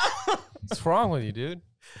 What's wrong with you, dude?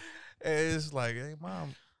 And it's like, hey,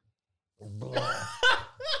 mom.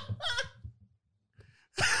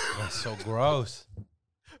 That's so gross.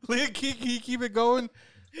 Leah, keep it going.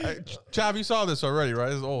 Chav, you saw this already,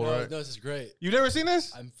 right? It's old, right? No, this is great. You've never seen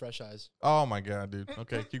this? I'm fresh eyes. Oh my god, dude.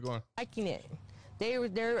 Okay, keep going. Liking it.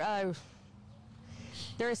 They're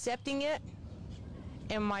accepting it,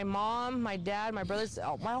 and my mom, my dad, my brothers,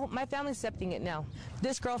 my family's accepting it now.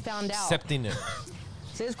 This girl found out. Accepting it.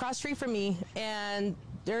 So it's across the street from me, and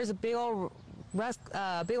there's a big old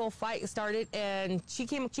fight started, and she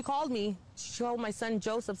called me. She told my son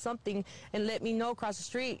Joseph something and let me know across the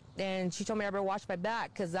street, and she told me I better watch my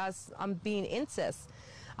back because I'm being incest.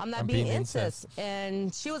 I'm not being incest.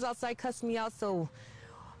 And she was outside cussing me out, so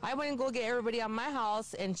I went and go get everybody out of my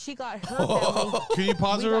house, and she got her family. Can you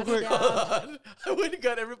pause it We real got quick? stabbed. I went and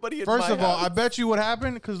got everybody in First my of all, house. I bet you what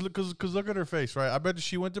happened because look at her face, right? I bet you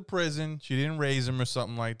she went to prison. She didn't raise him or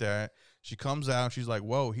something like that. She comes out. And she's like,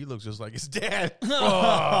 "Whoa, he looks just like his dad." Keep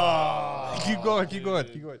going.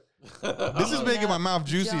 This is making my mouth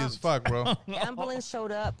juicy as fuck, bro. Ambulance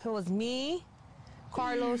showed up. It was me,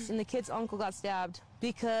 Carlos, and the kid's uncle got stabbed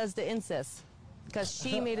because the incest. Because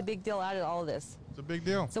she made a big deal out of all of this. It's a big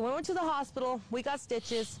deal. So we went to the hospital. We got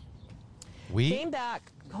stitches. We? Came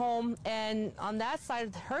back home, and on that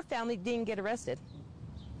side, her family didn't get arrested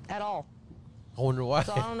at all. I wonder why.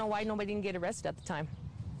 So I don't know why nobody didn't get arrested at the time.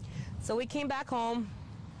 So we came back home,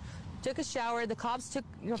 took a shower. The cops took,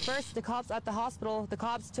 first the cops at the hospital, the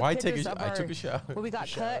cops took Why pictures take of a? I our, took a shower. where we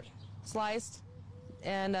got cut, sliced.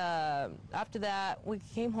 And after that, we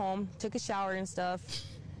came home, took a shower and stuff.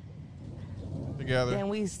 Together. Then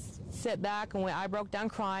we sat back and I broke down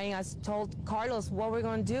crying. I told Carlos, what we're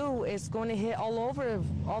going to do is going to hit all over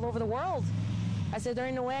the world. I said, there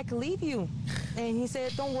ain't no way I can leave you. And he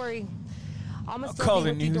said, don't worry. I'm going to call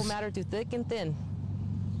still the be with you no news. matter through thick and thin.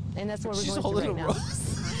 And that's what we're She's going holding through a right now.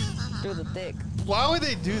 rose. Through the thick. Why would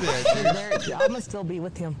they do that, dude? I'm going to still be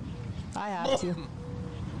with him. I have to.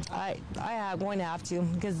 I am going to have to,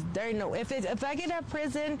 because there ain't no, if I get out of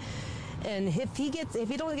prison, and if he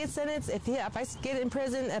don't get sentenced, if I get in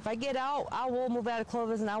prison, if I get out, I will move out of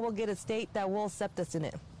Clovis and I will get a state that will accept us in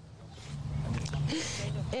it.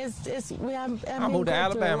 I'll move to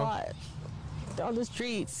Alabama. On the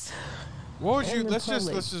streets. What would you? in the Let's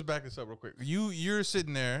public. just back this up real quick. You're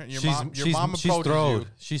sitting there. Your She's mom she's approaches throwed. you.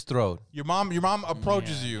 She's throwed. Your mom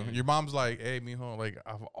approaches you. Your mom's like, "Hey, mijo, like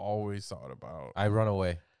I've always thought about." I run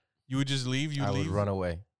away. You would just leave. You I leave. would run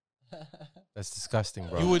away. That's disgusting,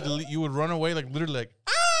 bro. You would run away, like literally, like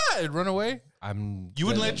and run away. You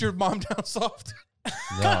wouldn't let your mom down soft.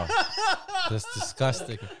 No. That's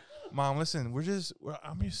disgusting. Mom, listen,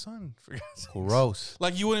 I'm your son. For God's sakes. Gross.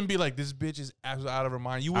 Like you wouldn't be like, this bitch is absolutely out of her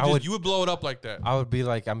mind. You I would blow it up like that. I would be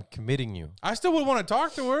like, I'm committing you. I still would want to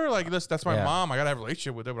talk to her. Like that's my Yeah. mom. I gotta have a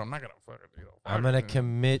relationship with her, but I'm not gonna fucking. I'm gonna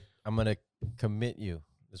commit. I'm gonna commit you.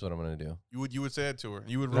 Is what I'm gonna do. You would say it to her.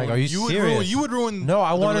 You would Like, ruin. are you serious? You would ruin. No,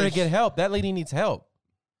 I the want her to get relationship. help. That lady needs help.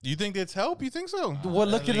 You think that's help? You think so? Well,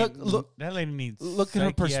 look at her. Look. That lady needs Look at her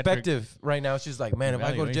psychiatric- perspective right now. She's like, man, if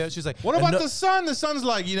I go to jail, she's like, What about "No." the son? The son's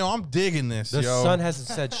like, I'm digging this. The yo. son hasn't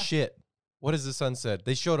said shit. What has the son said?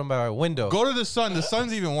 They showed him by a window. Go to the son. The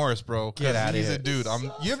son's even worse, bro. 'Cause Get outta he's here. a dude.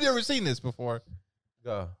 You've never seen this before.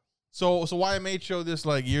 Go. So YMH showed this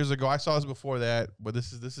like years ago. I saw this before that, but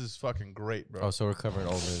this is fucking great, bro. Oh, so we're covering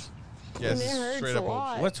old news. Yes, And it hurts straight a up. old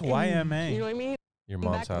lot. shit. What's And, YMA? You know what I mean? Your Came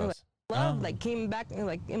mom's back and, house. love, Oh. like came back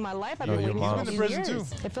like in my life. I've No, been your waiting for mom's. these He's been in prison, years.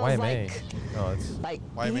 too. It feels YMA. like No, it's like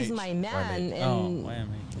YMH. he's my man, Oh, and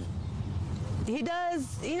YMA. he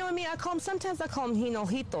does. You know what I mean? Sometimes I call him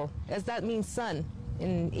Hinojito, as that means son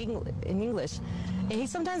in English. And he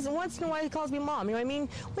sometimes, once in a while, he calls me mom. You know what I mean?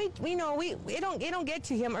 It don't get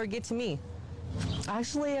to him or get to me.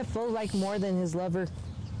 Actually, I feel like more than his lover,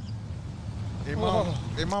 Hey mom,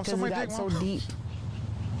 because suck it my got dick, so mom. deep.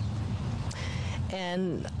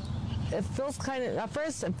 And it feels kind of, at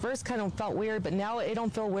first kind of felt weird, but now it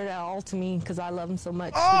don't feel weird at all to me because I love him so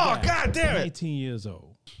much. Oh God damn it! 18 years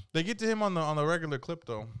old. They get to him on the regular clip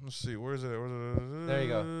though. Let's see, where is it? There you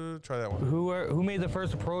go. Try that one. Who made the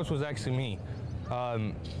first approach was actually me.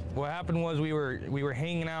 What happened was we were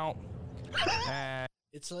hanging out, and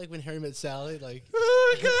It's like when Harry met Sally. Like,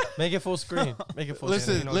 make it full screen. Make it full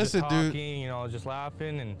Listen, screen. just dude. talking, just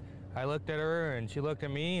laughing, and I looked at her and she looked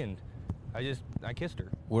at me, and I kissed her.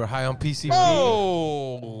 We're high on PCP.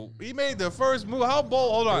 Oh, he made the first move. How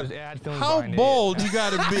bold? Hold on. It had feelings How behind it. bold you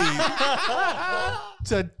gotta be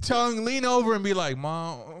to tongue lean over and be like,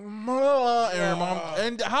 mom, and her mom,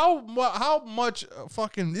 and how much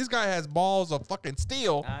fucking this guy has balls of fucking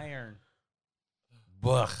steel. Iron.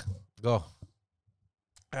 Bugh. Go.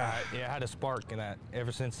 Yeah, I had a spark in that.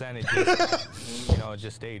 Ever since then, it just, it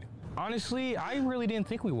just stayed. Honestly, I really didn't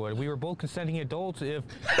think we would. We were both consenting adults. If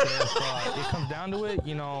it comes down to it,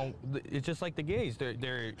 it's just like the gays.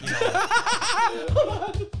 They're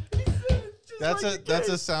That's a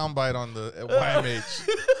soundbite on the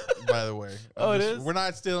YMH, by the way. Oh, it is? We're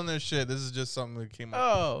not stealing their shit. This is just something that came up.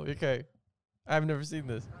 Oh, okay. I've never seen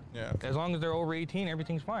this. Yeah. as long as they're over 18,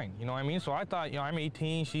 everything's fine. You know what I mean? So I thought, I'm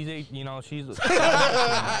 18. She's 8. She's.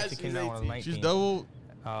 She came down when I was 19. She's double.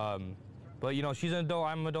 But she's an adult.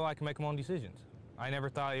 I'm an adult. I can make my own decisions. I never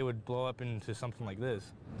thought it would blow up into something like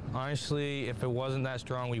this. Honestly, if it wasn't that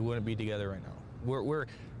strong, we wouldn't be together right now.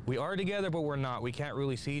 We are together, but we're not. We can't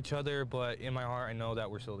really see each other, but in my heart, I know that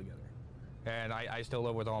we're still together. And I still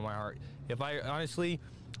love her with all my heart. If I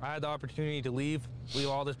had the opportunity to leave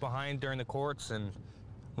all this behind during the courts and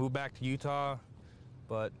move back to Utah,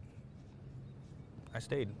 but I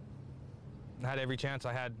stayed. I had every chance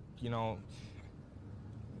I had,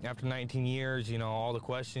 after 19 years, all the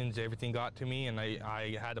questions, everything got to me, and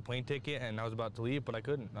I had the plane ticket, and I was about to leave, but I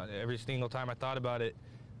couldn't. Every single time I thought about it,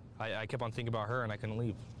 I kept on thinking about her, and I couldn't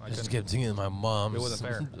leave. I just kept thinking of my mom. It wasn't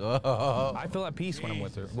fair. Oh. I feel at peace when I'm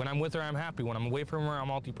with her. When I'm with her, I'm happy. When I'm away from her,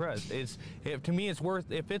 I'm all depressed. To me, it's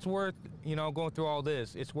worth. If it's worth, going through all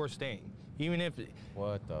this, it's worth staying. Even if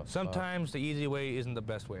What the sometimes the easy way isn't the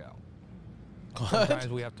best way out. Sometimes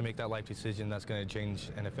we have to make that life decision that's going to change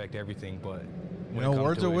and affect everything. But You when it know, comes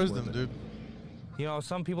words to of it, it's wisdom, worth it. dude. You know,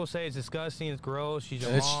 some people say it's disgusting, it's gross, she's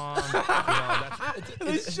your It's- mom. You know,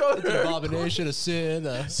 that's, It's an abomination, a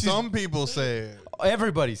sin. Some people say it.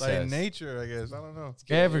 Everybody Like says. nature, I guess. I don't know.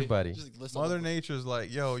 Everybody. Just list all Mother the- Nature's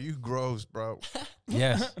like, yo, you gross, bro.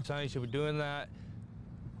 Yes. telling you should be doing that.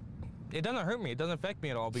 It doesn't hurt me. It doesn't affect me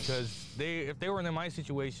at all because if they were in my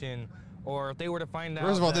situation, or if they were to find out.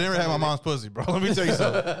 First of all, they that never had my somebody- mom's pussy, bro. Let me tell you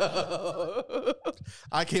something.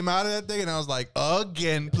 I came out of that thing and I was like,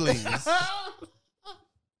 again, please.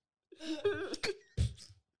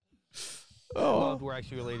 loved were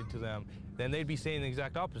actually related to them, then they'd be saying the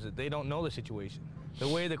exact opposite. They don't know the situation. The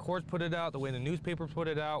way the courts put it out, the way the newspaper put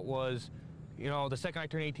it out was, you know, the second I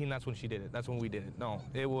turned 18, that's when she did it. That's when we did it. No,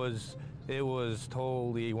 it was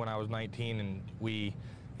totally when I was 19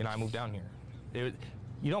 and I moved down here.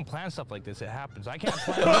 You don't plan stuff like this. It happens. I can't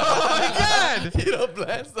plan.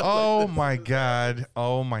 Oh my god.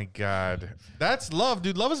 Oh my god. That's love,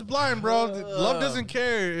 dude. Love is blind, bro. Love doesn't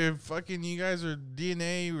care if fucking you guys are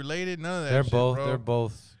DNA related. None of that. They're shit, both. bro. They're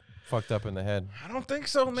both fucked up in the head. I don't think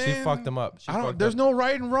so, man. She fucked him up. She I don't. fucked There's up. no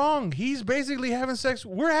right and wrong. He's basically having sex.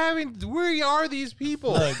 We are these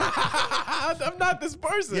people. I'm not this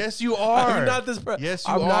person. Yes, you are. I'm not this person. Yes,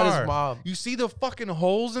 you I'm are. not his mom. You see the fucking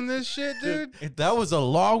holes in this shit, dude? That was a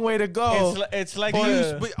long way to go. It's like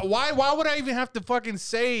But why would I even have to fucking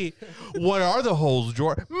say what are the holes,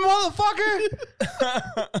 George? Motherfucker!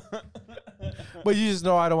 But you just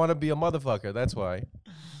know I don't want to be a motherfucker. That's why.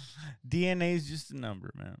 DNA is just a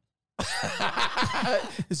number, man.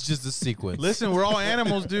 It's just a sequence. Listen, we're all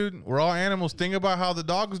animals, dude. We're all animals. Think about how the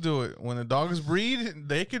dogs do it. When the dogs breed,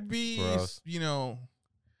 they could be, Gross. you know,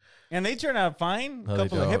 And they turn out fine. No, A they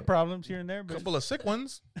couple of hip don't. problems here and there, a but couple of sick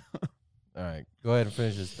ones. All right, go ahead and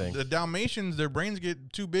finish this thing. The Dalmatians, their brains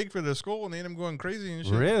get too big for their skull and they end up going crazy and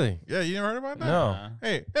shit. Really? Yeah, you never heard about that? No.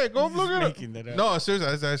 Hey, go He's look just at making it. that up. No, seriously,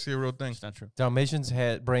 that's actually a real thing. it's not true. Dalmatians'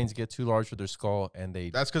 head brains get too large for their skull, and they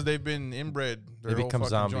That's because they've been inbred. they their whole become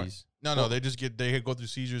fucking joint. zombies. No, they go through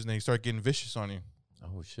seizures and they start getting vicious on you.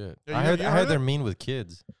 Oh shit! Yeah, I you heard heard they're that? mean with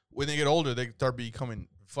kids. When they get older, they start becoming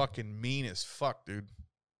fucking mean as fuck, dude.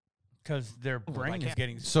 Because their brain is can't-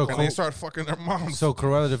 getting So And they start fucking their moms. So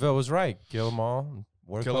Cruella de Vil was right. Kill them all.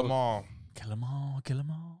 Kill them all. Kill them all, kill them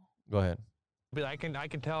all. Go ahead. But I can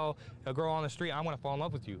tell a girl on the street, I'm gonna fall in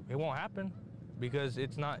love with you. It won't happen because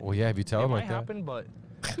it's not. Well, yeah, if you tell it them might like that. happen, but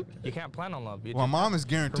you can't plan on love. It My just- mom is For me,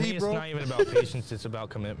 guaranteed, it's bro. not even about patience. It's about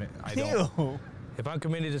commitment. I don't. Ew. If I'm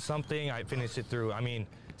committed to something, I finish it through. I mean,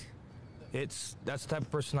 that's the type of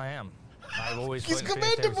person I am. I've always He's finished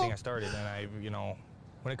commendable. everything I started, and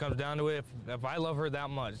when it comes down to it, if I love her that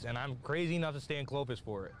much, and I'm crazy enough to stay in Clovis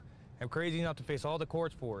for it, I'm crazy enough to face all the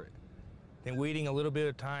courts for it, then waiting a little bit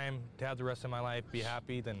of time to have the rest of my life be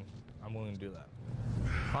happy, then I'm willing to do that.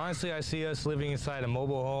 Honestly, I see us living inside a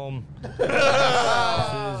mobile home.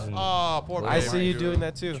 houses, and Oh, poor baby. I see you doing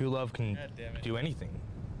that too. true love can do anything.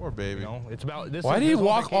 Poor baby. You know, it's about this. Why do this you whole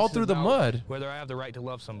walk all vacation through is the about mud? Whether I have the right to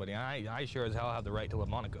love somebody, I sure as hell have the right to love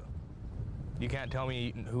Monica. You can't tell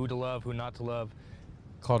me who to love, who not to love.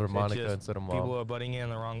 Called her It's Monica just instead of people mom. are butting in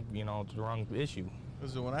the wrong issue.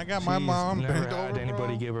 Listen, when I got my She's mom never bent had over,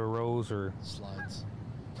 anybody bro, give her a rose or Slides.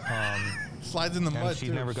 slides in the and mud. she's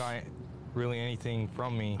too. never got really anything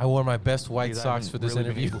from me. I wore my best white because I socks haven't for this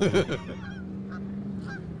really been interview. able to.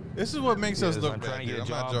 This is what makes us Because look I'm bad, trying to dude. get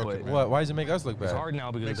a I'm not job, joking, but- man. What? Why does it make us look It's bad? hard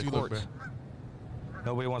now because Makes of you the look courts. bad.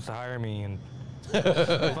 Nobody wants to hire me, and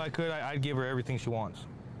if I could, I'd give her everything she wants.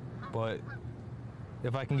 But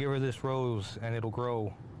if I can give her this rose and it'll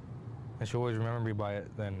grow, and she'll always remember me by it,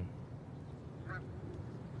 then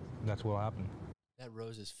that's what'll happen. That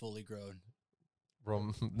rose is fully grown.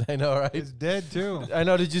 I know, right? It's dead too. I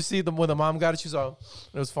know. Did you see them when the mom got it? She was all,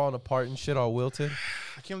 it was falling apart and shit, all wilted.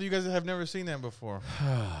 I can't believe you guys have never seen that before.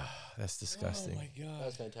 That's disgusting. God.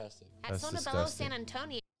 That's fantastic. At That's Sonabello, disgusting. San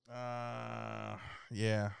Antonio.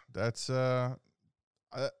 Yeah, that's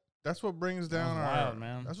what brings down That's our wild,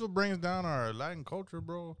 man. That's what brings down our Latin culture,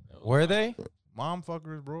 bro. Were they? Mom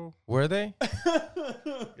fuckers, bro. Were they?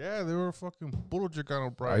 Yeah, they were fucking puro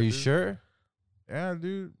Chicano pride. Are you dude. sure? Yeah,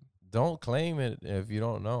 dude. Don't claim it if you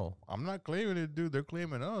don't know. I'm not claiming it, dude. They're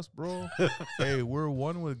claiming us, bro. Hey, we're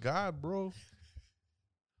one with God, bro.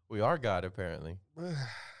 We are God, apparently.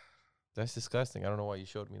 That's disgusting. I don't know why you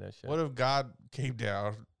showed me that shit. What if God came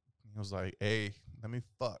down? He was like, "Hey, let me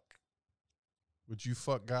fuck. Would you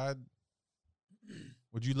fuck God?"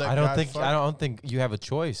 Would you let? I don't God think fuck? I don't think you have a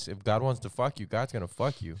choice. If God wants to fuck you, God's gonna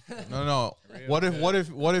fuck you. No. What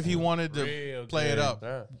if he wanted to Real play it good. up?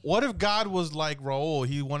 Yeah. What if God was like Raul?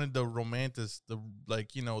 He wanted the romantic,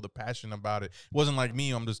 the passion about it. It wasn't like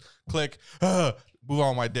me. I'm just click, move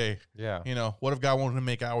on my day. Yeah. What if God wanted to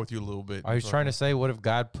make out with you a little bit? Are you trying to say what if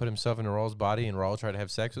God put himself in Raul's body and Raul tried to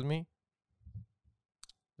have sex with me?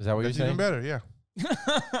 Is that what That's you're even saying? better. Yeah.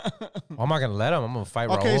 Well, I'm not gonna let him. I'm gonna fight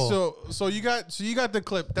Okay, Raul. so you got the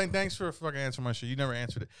clip. Thanks for fucking answering my shit. You never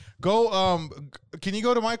answered it. Go. Can you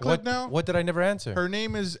go to my clip now? What did I never answer? Her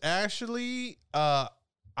name is Ashley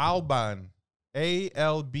Alban,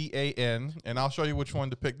 Alban, and I'll show you which one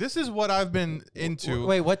to pick. This is what I've been into.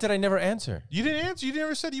 Wait, what did I never answer? You didn't answer. You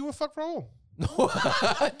never said you would fuck Raul. No, of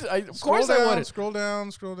Scroll course down, I would. Scroll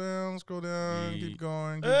down. Keep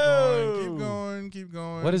going. Keep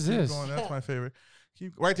going. What is keep this? Going. That's my favorite.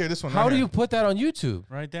 Keep right there. This one. How right do here. you put that on YouTube?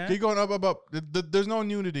 Right there. Keep going up. There's no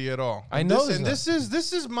nudity at all. I And know This, there's and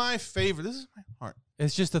this is my favorite. This is my heart.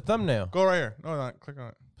 It's just a thumbnail. Go right here. No, not click on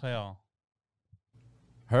it. Play all.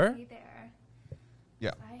 Her? Hey there.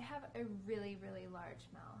 Yeah. I have a really, really large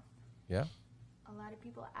mouth. Yeah. A lot of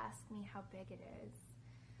people ask me how big it is.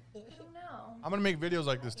 I don't know. I'm gonna make videos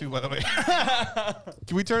like this too, by the way.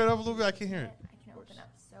 Can we turn it up a little bit? I can't hear it. I can open up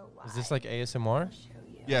so wide. Is this like ASMR? I'll show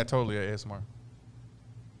you. Yeah, totally. ASMR.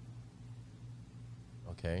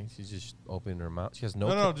 Okay, she's just opening her mouth. She has no.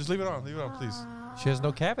 No, just leave it on. Leave it on, please. She has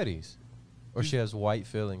no cavities, or she has white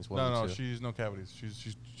fillings. One No, or two. she's no cavities.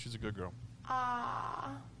 She's a good girl.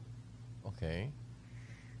 Ah. Okay.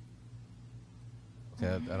 Okay,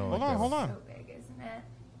 I don't Hold like on, that hold one. on. So big, isn't it?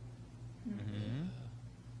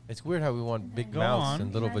 It's weird how we want big Go mouths on.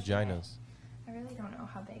 and little Measure it. vaginas. I really don't know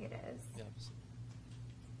how big it is. Yeah.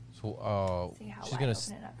 So, See how she's wide? gonna.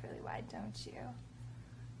 Open it up really wide, don't you?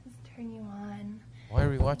 Just turn you on. Why are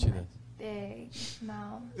we watching this? Big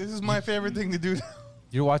mouth. This is my favorite thing to do.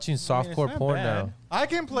 You're watching it's softcore not porn bad. now. I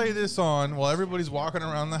can play this on while everybody's walking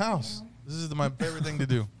around the house. This is my favorite thing to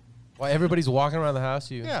do. Why everybody's walking around the house?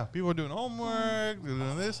 You. Yeah, people are doing homework,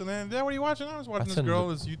 doing this and then. Yeah, what are you watching? I was watching That's this a girl,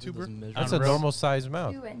 no- this YouTuber. That's a Unreal. normal sized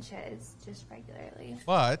mouth. 2 inches, just regularly.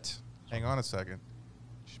 But hang on a second.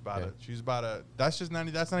 Okay. She's about a. That's just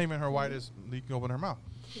 90. That's not even her widest. You can open her mouth.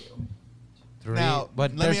 2. Three. Now,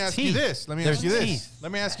 but let me there's ask you teeth. this. Let me There's ask you this. teeth.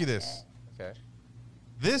 Let me ask you this. Okay.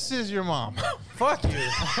 This is your mom. Fuck you.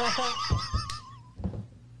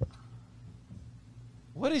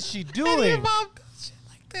 What is she doing?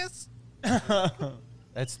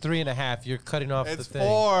 That's 3.5. You're cutting off It's the thing.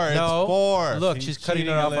 4. It's No. 4. Look, He's she's cutting it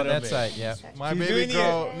cheating a off on little that bit. side. Yeah. My She's baby doing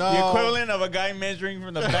girl. the- No. The equivalent of a guy measuring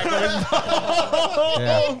from the back of his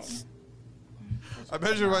Yeah. I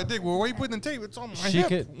measure my dick. Well, where are you putting the tape? It's on my She hip.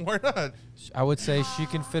 could- Where not? I would say she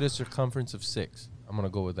can fit a circumference of 6. I'm gonna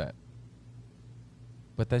go with that.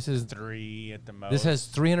 But this is 3 at the most. this has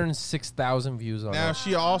 306,000 views on Now it.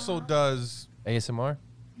 she also does. ASMR.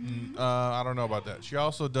 I don't know about that. She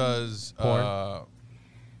also does. Porn.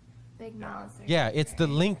 Big mouths. are Yeah, it's the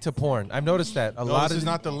link to porn. I've noticed that a No, lot this of is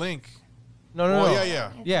not the link. no. Oh, no.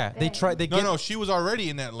 yeah. It's Yeah, they big. try. They No, get no, she was already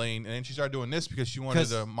in that lane, and then she started doing this because she wanted 'Cause-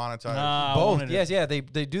 to monetize. Nah, I both. wanted Yes, yeah, they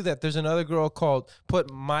do that. There's another girl called Put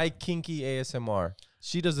My Kinky ASMR.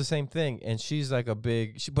 She does the same thing, and she's like a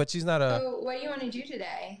big. But she's not a. So, what do you want to do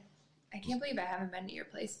today? I can't believe I haven't been to your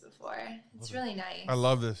place before. It's really nice. I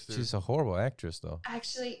love this. Dude. She's a horrible actress, though.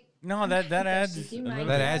 Actually, No, that adds. do you a mind little-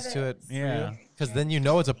 That to adds have to it. Yeah. Because then you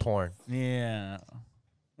know it's a porn. Yeah.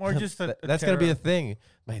 Or just a, That's gonna be a thing.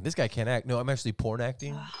 Man, this guy can't act. No, I'm actually porn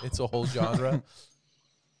acting. It's a whole genre.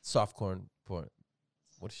 Soft porn. What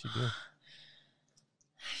does she do?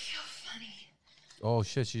 I feel funny. Oh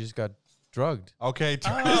shit, she just got drugged. Okay,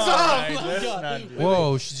 turn All this off. right, let's not do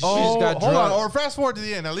Whoa, she's Oh, got hold drugged. on, or fast forward to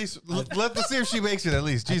the end. At least let's see if she makes it. At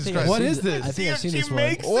least, Jesus think Christ. I've What seen is th- this? I think I've seen She this one.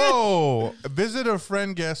 makes- Whoa! Visit a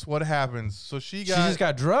friend. Guess what happens? So she She just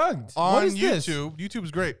got drugged. on What is this? YouTube.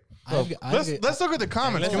 YouTube's great. Let's look at the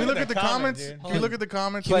comments. let's Can we look look at at the the comments? comments, dude. Can we look at the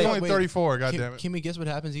comments? Play- It's only Wait, 34. Can, Goddamn it! can we guess what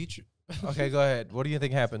happens each? Okay, go ahead. What do you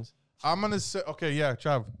think happens? I'm gonna say. Okay, yeah,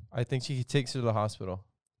 Chav. I think she takes her to the hospital.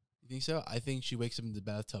 You think so? I think she wakes up in the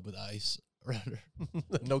bathtub with ice around her.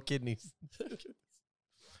 No kidneys.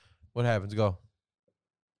 What happens? Go.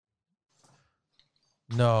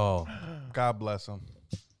 No. God bless him.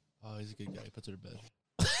 Oh, he's a good guy. He puts her to bed.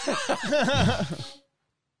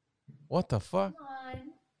 What the fuck? Come on.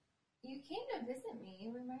 You came to visit me.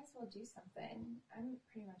 We might as well do something. I'm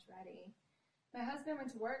pretty much ready. My husband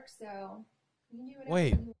went to work, so you can do whatever.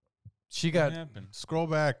 Wait. you She What got. happened? Scroll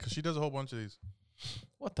back, 'cause she does a whole bunch of these.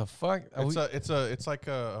 What the fuck? Are we- It's like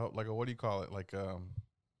a what do you call it?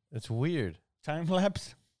 it's weird. Time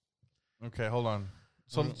lapse. Okay, hold on.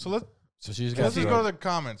 So let's So she just let's got just go to the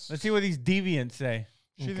comments. Let's see what these deviants say.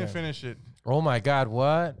 She didn't finish it. Oh my God,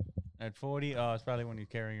 what? At 40, it's probably when you're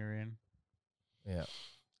carrying her in. Yeah.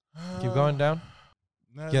 Keep going down.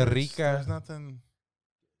 No, Que there's rica. nothing.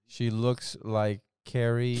 She looks like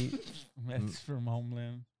Carrie That's from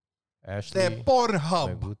Homeland. Ashley. De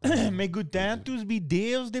Pornhub. Me gustan tus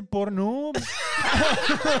videos de porno.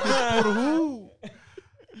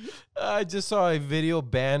 I just saw a video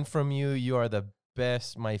banned from you. You are the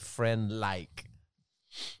best, my friend. Like,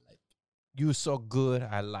 you so good.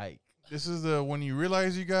 I like. This is the when you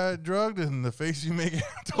realize you got drugged and the face you make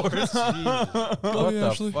afterwards. What you, the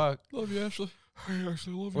Ashley. fuck? Love you, Ashley. I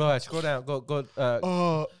actually love Relax. Go down.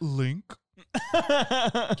 Go. Link.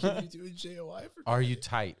 Can you do a JOI for Are you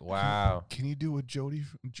tight? Wow. Can you do a Joey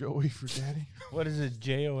for daddy? What is it?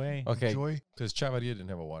 JOA. Okay. Joy. Because Chavaria didn't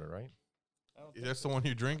have a water, right? That's the one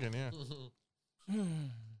you're drinking, yeah. I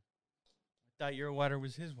thought your water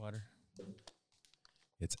was his water.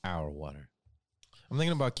 It's our water. I'm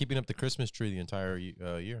thinking about keeping up the Christmas tree the entire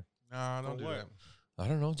year. Nah, don't do what? that. I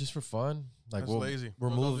don't know, just for fun. Like That's lazy.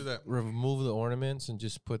 Don't Remove do that. remove the ornaments and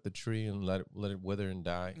just put the tree and let it wither and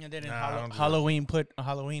die. And then in Nah, don't do that. Halloween, put a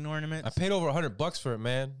Halloween ornament. I paid over $100 for it,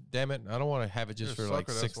 man. Damn it! I don't want to have it just You're for a like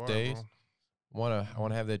sucker, 6 that's why, days. bro. I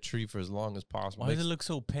want to have that tree for as long as possible. Why does it look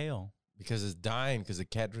so pale? Because it's dying because the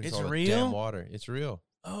cat drinks It's all the real? damn water. It's real.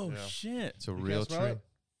 Oh, Yeah. shit. It's a You real can't smell tree.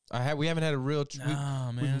 it? We haven't had a real tree.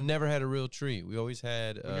 Nah, We've man. never had a real tree. We always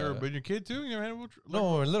had. You never been your kid too? You never had a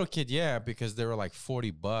No, when a little kid, yeah, because they were like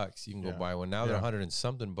 $40. You can go Yeah. buy one. Now they're Yeah. 100 and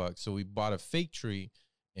something bucks. So we bought a fake tree,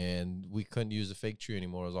 and we couldn't use the fake tree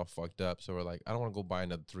anymore. It was all fucked up. So we're like, I don't want to go buy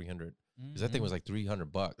another 300 because that thing was like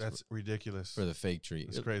 $300 That's ridiculous. for the fake tree.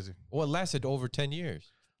 It's crazy. Well, it lasted over 10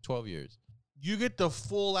 years, 12 years. You get the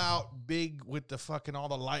full out big with the fucking all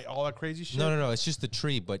the light, all that crazy shit. No. It's just the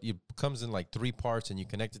tree, but it comes in like 3 parts, and you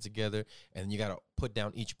connect it together, and you got to put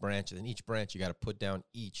down each branch, and then each branch you got to put down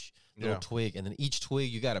each little Yeah. twig, and then each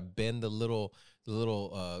twig you got to bend the little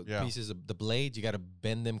Yeah. pieces of the blades. You got to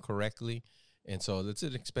bend them correctly, and so it's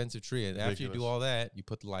an expensive tree. And after you do Ridiculous. all that, you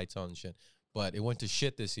put the lights on and shit. But it went to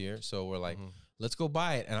shit this year, so we're like, Mhm. let's go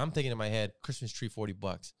buy it. And I'm thinking in my head, Christmas tree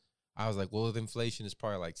 $40. I was like, well, with inflation, it's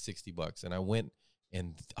probably like $60, and I went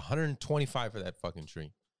and $125 for that fucking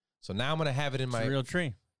tree. So now I'm gonna have it in It's my. a real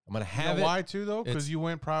tree. I'm gonna You have know it. why too though? Because It's- you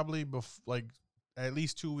went probably like at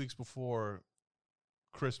least 2 weeks before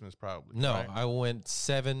Christmas, probably. No, right? I went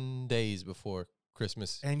 7 days before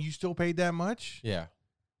Christmas. And you still paid that much? Yeah,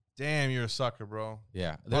 Damn, you're a sucker, bro.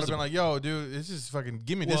 yeah. I'd have been like, yo, dude, this is fucking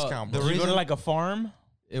give me Well, discount, the bro. Did you go to reason- like a farm?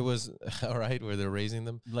 it was all right where they're raising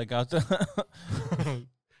them. Like out there?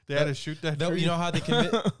 They had to shoot that No, tree. you know how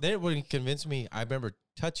they wouldn't convince me. I remember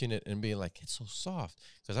touching it and being like, it's so soft.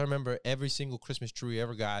 Because I remember every single Christmas tree we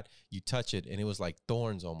ever got, you touch it and it was like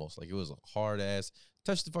thorns almost. Like it was hard ass.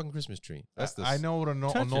 Touch the fucking Christmas tree. That's the. I know what a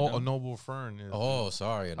Touch it, though. noble fern is. Oh,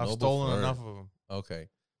 sorry. A I've noble stolen fern. enough of them. Okay.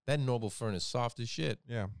 That noble fern is soft as shit.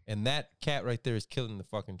 Yeah. And that cat right there is killing the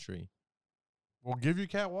fucking tree. Well, give your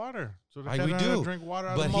cat water. So the I- cat we don't have to do, drink water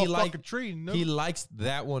out but of the he motherfucking tree. No. He likes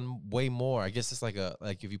that one way more. I guess it's like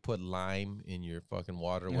if you put lime in your fucking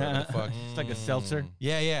water or whatever the fuck. It's like a seltzer.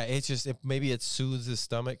 Yeah. It's just maybe it soothes his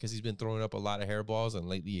stomach because he's been throwing up a lot of hairballs, and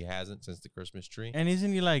lately he hasn't since the Christmas tree. And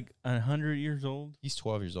isn't he like 100 years old? He's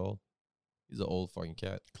 12 years old. He's an old fucking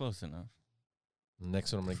cat. Close enough. The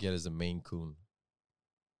next one I'm gonna get is a Maine Coon.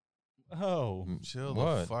 Oh, Chill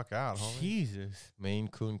What? the fuck out, homie. Jesus. Maine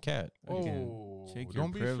Coon cat. Whoa. Take your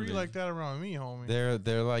Don't be free privilege. like that around me, homie.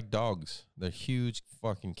 They're like dogs. They're huge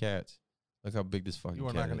fucking cats. Look how big this fucking You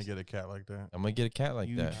are cat not gonna is. get a cat like that. I'm gonna get a cat like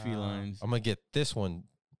Huge that. felines. I'm gonna get this one.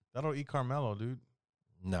 That'll eat Carmelo, dude.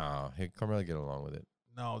 Nah, hey, Carmela get along with it.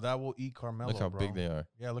 No, that will eat Carmelo. Look how bro. big they are.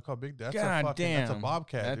 Yeah, look how big. That's God a fucking. damn. That's a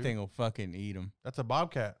bobcat. That dude. thing will fucking eat him. That's a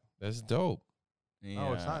bobcat. That's dope.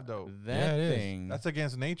 No, it's not dope. That Yeah, it is. thing. That's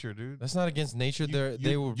against nature, dude. That's not against nature.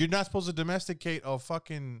 They were. You're not supposed to domesticate a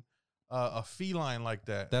fucking a feline like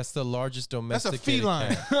that. That's the largest That's a domesticated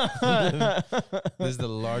feline. cat. This is the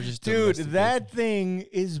largest. Dude, domesticated- that thing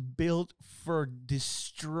is built for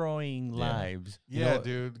destroying Yeah. lives. Yeah, know-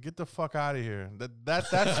 dude, get the fuck out of here. That's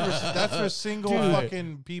for single Dude.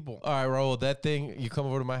 fucking people. All right, Raul. That thing. You come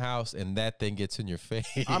over to my house, and that thing gets in your face.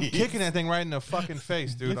 I'm kicking that thing right in the fucking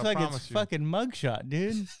face, dude. Looks I like promise it's you. fucking mugshot,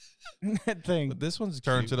 dude. That thing. But this one's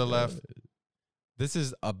Turn cute. to the left. This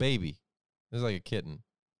is a baby. This is like a kitten.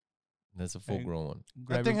 That's a full Hey. grown one. That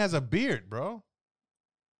Grab thing your- has a beard, bro.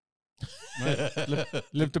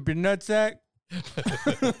 lift up your nutsack.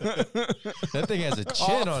 That thing has a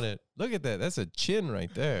chin on it. Look at that. That's a chin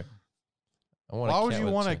right there. I want. Why a would cat you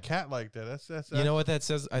with want a chain. cat like that? That's You know what that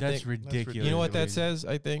says? I That's think. ridiculous. You know what that ridiculous. says?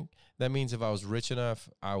 I think that means if I was rich enough,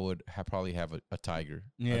 I would probably have a tiger.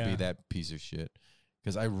 I'd Yeah. be that piece of shit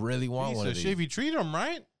because I really want one of these. If you treat them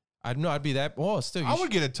right, I'd be that. Well, still, I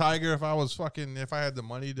would get a tiger if I was if I had the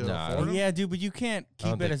money to Nah. afford 'em. Yeah, dude, but you can't I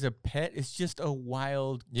don't keep it think- as a pet. It's just a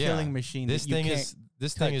wild Yeah. killing machine. This that you thing can't is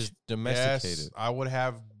thing is touch. domesticated. Yes, I would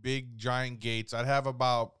have big giant gates. I'd have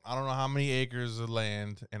about I don't know how many acres of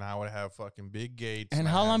land, and I would have fucking big gates. And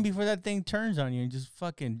I how long have- before that thing turns on you and just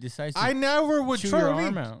fucking decides to I never would chew trust your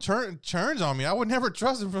him. arm out? Turns on me. I would never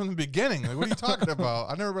trust him from the beginning. Like, what are you talking about?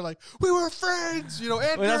 I never be like, we were friends, you know.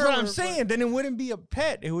 Well, that's what I'm Edgar." saying. Then it wouldn't be a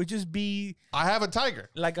pet. It would just be I have a tiger.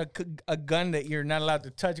 like a gun that you're not allowed to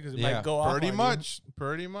touch because it Yeah, might go off. Pretty on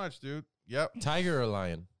you. much, dude. Yep, Tiger or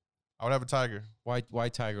lion? I would have a tiger. Why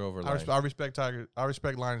tiger over I, lion? I respect tiger. I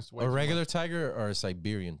respect lions. way A too regular much. tiger or a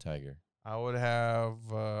Siberian tiger? I would have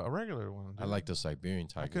a regular one. I dude. like those Siberian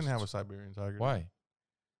I tigers. couldn't have a Siberian tiger. Why?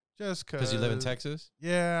 Just Because you live in Texas?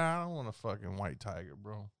 Yeah, I don't want a fucking white tiger,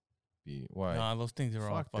 bro. Why? No, those things are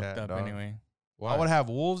all Fuck fucked that, up dog. anyway. Why? I would have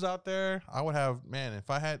wolves out there. I would have if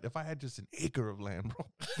I had just an acre of land, bro.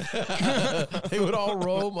 They would all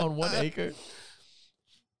roam on 1 acre.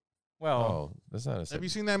 Well, Oh, that's not a. Have you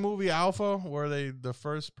seen that movie Alpha, where the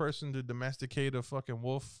first person to domesticate a fucking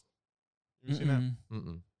wolf? You seen that? mm-mm.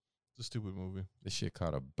 Mm-mm. It's a stupid movie. This shit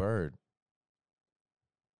caught a bird.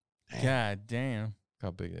 God damn.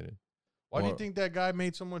 How big it is. Why do you Or- think that guy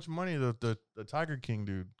made so much money? The Tiger King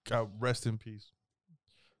dude. God rest in peace.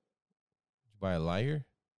 By a liar?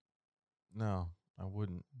 No, I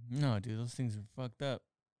wouldn't. No, dude, those things are fucked up.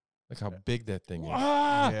 Look how big that thing is.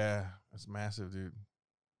 Ah! Yeah, that's massive, dude.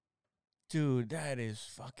 Dude, that is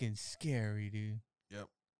fucking scary, dude.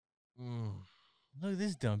 Mm. Look at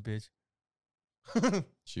this dumb bitch.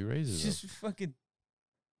 She raises them. Just fucking.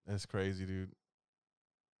 That's crazy, dude.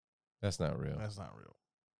 That's not real. That's not real.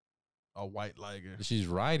 A white liger. She's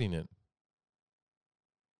riding it.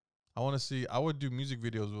 I want to see. I would do music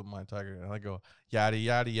videos with my tiger, and I go yada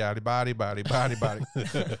yada yada body body body body.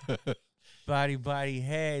 Body, body,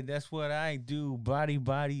 head. That's what I do. Body,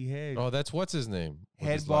 body, head. Oh, that's what's his name? With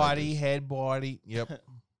head his body, ligers. head body. Yep.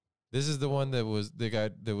 This is the one that was the guy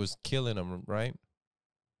that was killing him, right?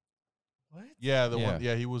 What? Yeah, the Yeah. one.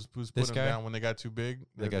 Yeah, he was This putting guy? him down when they got too big.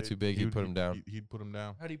 They got too big, he'd put him down. He'd put him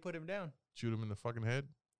down. How do you put him down? Shoot him in the fucking head.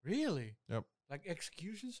 Really? Yep. Like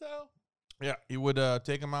execution style? Yeah, he would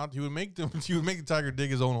take him out. He would make them. He would make the tiger dig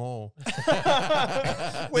his own hole.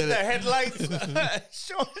 With the headlights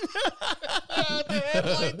showing. The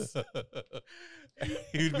headlights.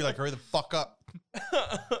 He'd be like, "Hurry the fuck up."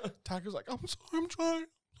 Tiger's like, "I'm sorry, I'm trying.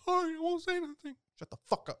 Sorry, I won't say nothing. Shut the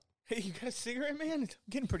fuck up." Hey, you got a cigarette, man? I'm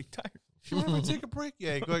getting pretty tired. You want me to take a break?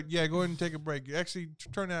 Yeah, go ahead. Yeah, go ahead and take a break. Actually,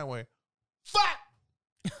 turn that way. Fuck.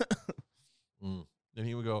 Mm. Then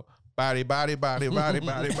he would go, body, body, body, body,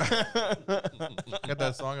 body, body. Got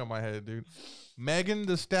that song in my head, dude. Megan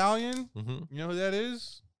the Stallion. Mhm. You know who that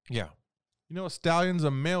is? Yeah. You know a stallion's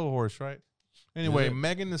a male horse, right? Anyway, it?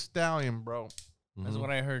 Megan the Stallion, bro. That's Mhm.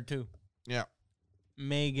 what I heard too. Yeah.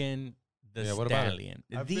 Megan the Yeah, what about her? Stallion.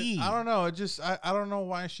 I don't know. It just I don't know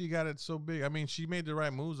why she got it so big. I mean, she made the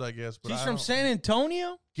right moves, I guess. But She's I from don't- San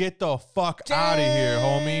Antonio? Get the fuck out of here,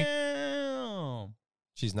 homie. Damn.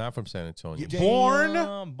 She's not from San Antonio. Yeah.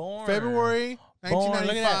 Born born. February Born.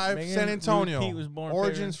 Look at that. 1995, Megan San Antonio. Repeat was born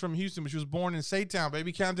Origins from Houston, but she was born in Saytown,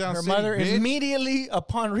 baby. Countdown Her City, mother bitch. immediately,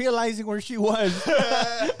 upon realizing where she was,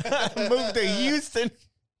 moved to Houston.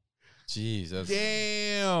 Jeez, that's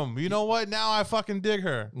Damn. You know what? Now I fucking dig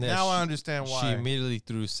her. Yeah, now I she- understand why. She immediately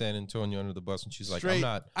threw San Antonio under the bus, and she's like, Straight. "I'm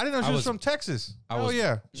not." I didn't know I she was was- from Texas. I Oh was-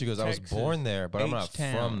 yeah. She goes, "I was Texas, born there, but I'm not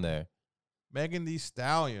H-town. from there." Megan the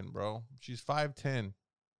Stallion, bro. She's 5'10".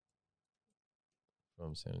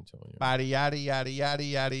 From San Antonio. Body yada yada yada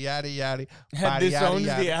yada yada yada. Had Body this yada owns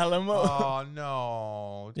yada. the Alamo. Oh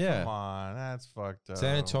no. Yeah. Come on. That's fucked up.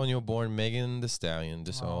 San Antonio born Megan the Stallion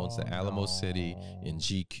disowns the Oh, Alamo City in no.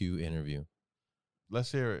 GQ interview.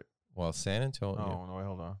 Let's hear it. While San Antonio, Oh no, wait,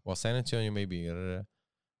 hold on. while San Antonio may be,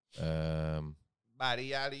 Body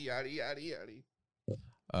yada yada yada yada.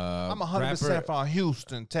 I'm I'm 100% from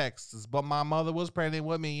Houston, Texas, but my mother was pregnant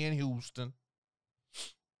with me in Houston.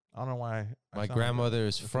 I don't know why. I My sound grandmother like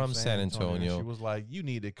is I'm from San Antonio. She was like, "You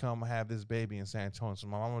need to come have this baby in San Antonio." So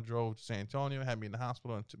my mama drove to San Antonio, had me in the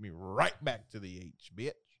hospital, and took me right back to the H,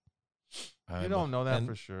 bitch. You don't know that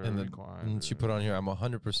for sure. And, Be quiet, and she dude. put on here, "I'm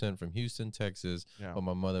 100% from Houston, Texas, Yeah. but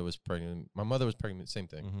my mother was pregnant. My mother was pregnant, same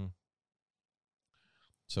thing." Mm-hmm.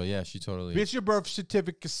 So yeah, she totally. Bitch, your birth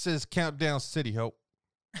certificate says Countdown City, ho.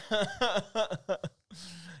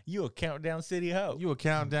 You a countdown city hoe. You a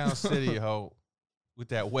Countdown City, ho. with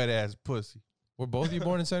that wet ass pussy. Were both of you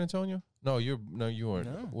born in San Antonio? No, you weren't.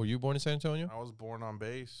 No. Were you born in San Antonio? I was born on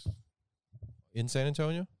base. In San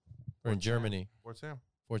Antonio? Or in Germany? Fort Sam.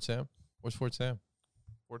 Fort Sam? Where's Fort Sam?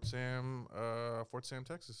 Fort Sam,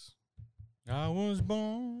 Texas. I was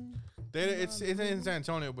born. It's in San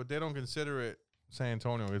Antonio, but they don't consider it San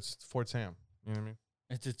Antonio. It's Fort Sam. You know what I mean?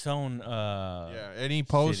 It's its own. Yeah. Any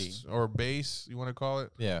post or base you want to call it,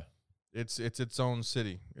 Yeah. it's its own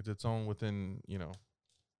city. It's its own within, you know,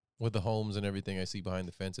 With the homes and everything I see behind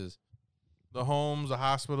the fences. the homes, the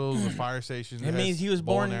hospitals, the fire stations. It means he was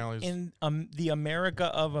born bowling alleys. in the America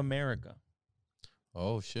of America.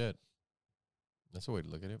 Oh, shit. That's a way to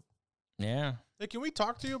look at it. Yeah. Hey, can we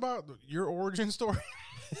talk to you about your origin story?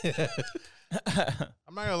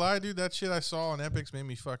 I'm not gonna lie, dude. That shit I saw on Epics made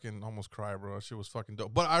me fucking almost cry, bro. That shit was fucking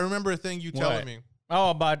dope. But I remember a thing you telling What? me. Oh,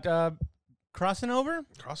 about crossing over?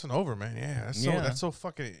 Crossing over, man. Yeah, that's so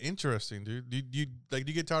fucking interesting, dude. Do you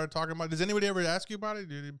get tired of talking about it? Does anybody ever ask you about it?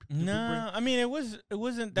 No, I mean it wasn't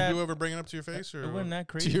Did that. you ever bring it up to your face or It wasn't that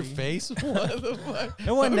To crazy. your face? What the fuck?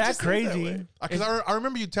 It wasn't that crazy. Because I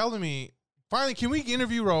remember you telling me. Finally, can we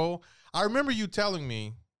interview Ro? I remember you telling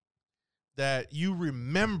me that you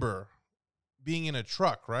remember being in a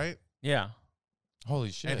truck, right? Yeah.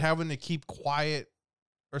 Holy shit. And having to keep quiet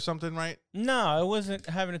or something, right? No, it wasn't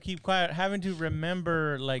having to keep quiet. Having to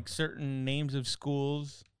remember like certain names of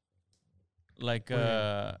schools, like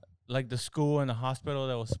the school and the hospital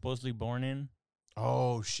that was supposedly born in,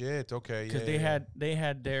 Oh shit. Okay. because they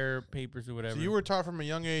had their papers or whatever. So you were taught from a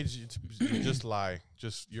young age to just lie.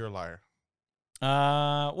 Just you're a liar.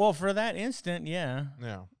 well, for that instant, yeah,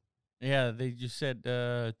 Yeah. they just said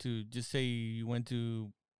to just say you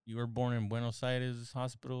were born in Buenos Aires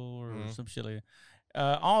hospital or Mhm. some shit like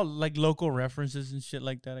that. All like local references and shit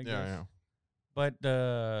like that, I guess. Yeah. But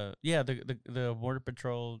the border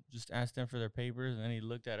patrol just asked them for their papers, and then he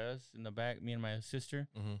looked at us in the back, me and my sister,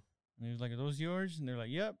 Mhm. and he was like, "Are those yours?" And they're like,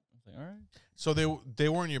 "Yep." I was like, "All right." So they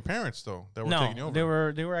weren't your parents though that were taking you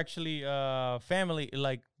over. they were actually family,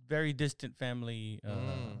 like very distant family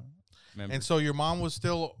members. And so your mom was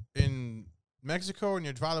still in Mexico and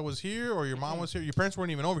your father was here, or your mom was here. Your parents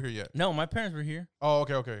weren't even over here yet. No, my parents were here. Oh,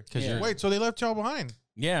 okay. 'Cause you're- Wait, so they left y'all behind?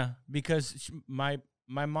 Yeah, because my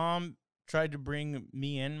mom tried to bring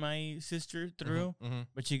me and my sister through, Mm-hmm.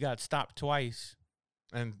 but she got stopped twice.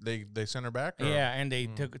 And they sent her back? Or Yeah, and they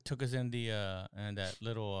Mm. took us in the and that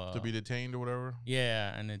little to be detained or whatever?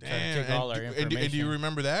 yeah, and they tried to Damn, take all our and information. do you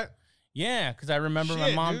remember that? Yeah, because I remember my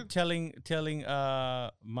Shit, mom dude. telling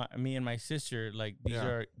me and my sister, like,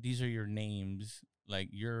 these are your names, like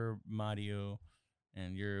you're Mario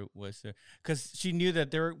and you're what's the, because she knew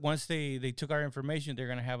that once they took our information, they're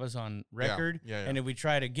gonna have us on record. Yeah. And if we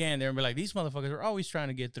tried again, they're gonna be like, these motherfuckers are always trying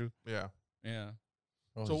to get through. Yeah. Yeah.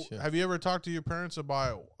 Holy So shit. have you ever talked to your parents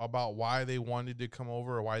about why they wanted to come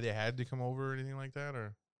over or why they had to come over or anything like that?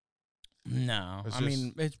 Or No, It's I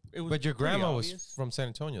mean it was. But your pretty grandma was obvious. from San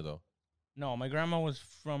Antonio, though. No, my grandma was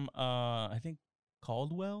from I think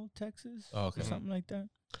Caldwell, Texas, Oh, okay. or something like that.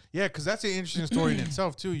 yeah, because that's an interesting story in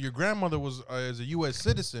itself too. Your grandmother was is a U.S.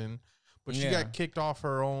 citizen, but she Yeah. got kicked off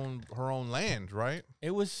her own land, right?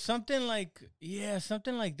 It was something like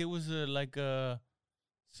there was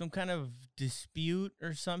some kind of dispute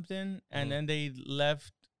or something, and then they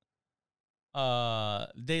left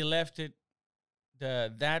it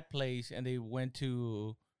that place, and they went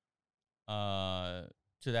to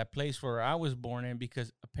that place where I was born in,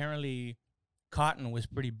 because apparently cotton was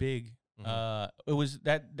pretty big. It was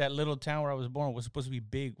that little town where I was born was supposed to be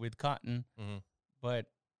big with cotton, Mhm. but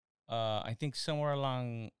I think somewhere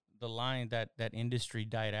along the line that industry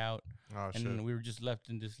died out, Oh and shit. we were just left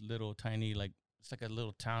in this little tiny, like, it's like a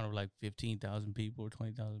little town of like 15,000 people or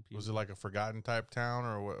 20,000 people. Was it like a forgotten type town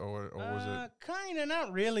or what? Or was it? Kind of,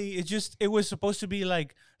 not really. It's just, it was supposed to be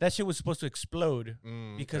like, that shit was supposed to explode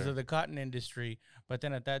because Okay. of the cotton industry. But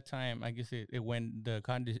then at that time, I guess the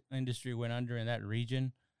cotton industry went under in that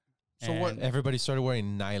region. So what- and Everybody started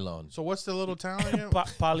wearing nylon. So what's the little town again?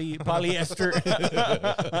 polyester.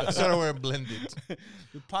 Started wearing blended.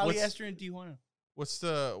 Polyester in Tijuana. What's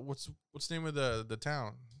the name of the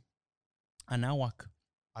town? Anahuac.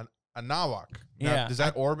 Anahuac. Yeah, Does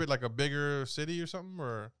that orbit like a bigger city or something,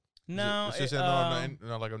 or No, it's just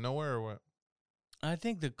like a nowhere or what? I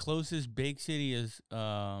think the closest big city is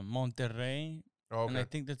Monterrey, Oh, and I okay.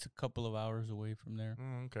 think that's a couple of hours away from there.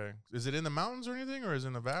 Okay. Is it in the mountains or anything, or is it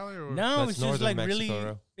in the valley? Or? No, That's it's just northern like Mexico, really.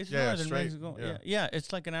 right? It's Yeah, northern straight, Mexico. yeah. Yeah,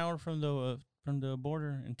 it's like an hour from the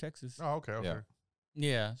border in Texas. Oh, okay. Okay. Yeah.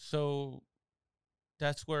 Yeah, so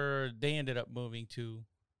that's where they ended up moving to,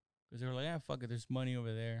 because they were like, "Ah, fuck it, there's money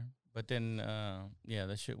over there." But then, yeah,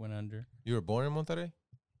 that shit went under. You were born in Monterrey?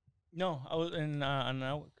 No, I was in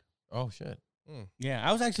Anahuac. Oh shit! Yeah,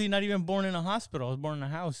 I was actually not even born in a hospital. I was born in a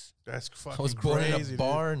house. That's fucking I was born crazy, in a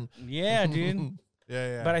barn. Yeah, dude.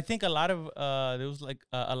 Yeah. But I think a lot of there was like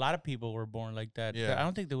a lot of people were born like that. Yeah. I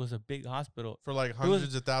don't think there was a big hospital. For like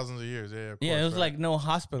hundreds of thousands of years. Yeah, of Yeah, course, it was right. like no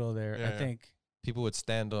hospital there. Yeah, I yeah. think. People would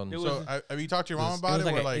stand on. There So was- have you talked to your mom it about was it?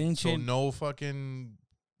 like Where an like ancient- so no fucking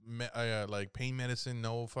like pain medicine,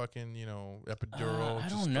 no fucking epidural. I just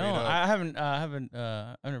don't straight know.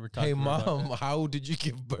 up. I've never talked. Hey to her about mom, that. how did you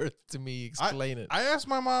give birth to me? Explain it. I ask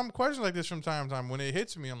my mom questions like this from time to time. When it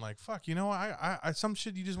hits me, I'm like, "Fuck, you know, I some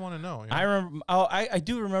shit you just want to know." You know? I remember. Oh, I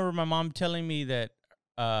do remember my mom telling me that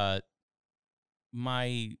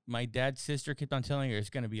my dad's sister kept on telling her it's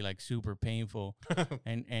gonna be like super painful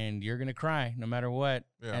and you're gonna cry no matter what.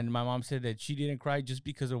 Yeah. And my mom said that she didn't cry just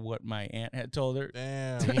because of what my aunt had told her.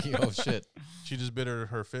 Damn. Oh shit! She just bit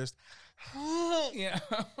her fist. Yeah.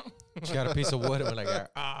 She got a piece of wood and we're like,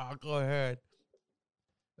 go ahead.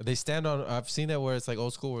 They stand on. I've seen that where it's like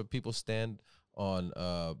old school where people stand on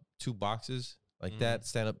two boxes like that.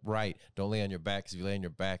 Stand up right. Don't lay on your back because if you lay on your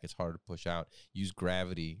back, it's hard to push out. Use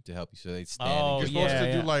gravity to help you. So they stand. Oh, You're and supposed yeah, to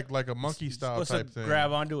yeah. do like a monkey You're style supposed type to thing.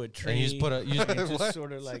 grab onto a tree. and you just put a. You just, and just What?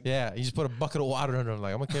 sort of like yeah, you just put a bucket of water under them.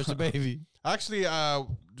 Like I'm gonna catch the baby. Actually,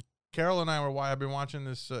 Carol and I I've been watching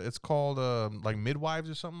this. It's called like Midwives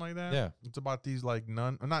or something like that. Yeah. It's about these like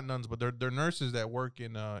not nuns, but they're nurses that work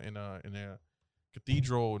in a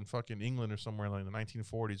cathedral in fucking England or somewhere like in the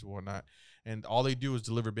 1940s or whatnot, and all they do is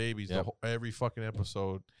deliver babies Yep. every fucking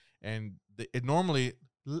episode. And it normally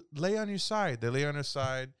lay on your side. They lay on their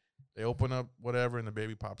side. They open up whatever, and the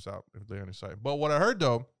baby pops out. If they lay on your side. But what I heard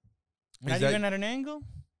though, not that- even at an angle.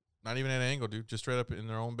 not even at an angle, dude. Just straight up in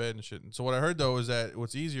their own bed and shit. And so what I heard though is that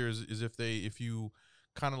what's easier is if you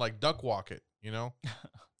kind of like duck walk it, you know,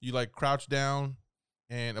 you like crouch down,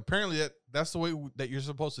 and apparently that's the way that you're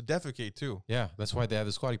supposed to defecate too. Yeah, that's why they have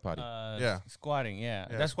the squatty potty. Yeah. Squatting. Yeah,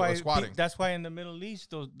 Yeah, that's why. squatting. That's why in the Middle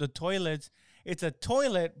East, the toilets, it's a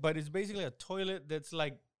toilet, but it's basically a toilet that's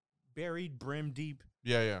like buried brim deep,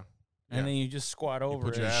 Yeah. and then you just squat over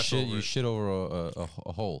put it. your ass shit, over you it. shit over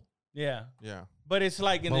a hole. Yeah, Yeah. but it's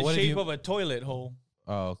like in But the what if shape you- of a toilet hole.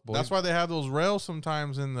 Oh, boy. That's why they have those rails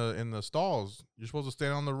sometimes in the stalls. You're supposed to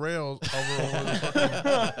stand on the rails over the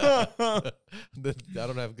fucking. I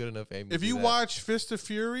don't have good enough aim. to If do you that. watch Fist of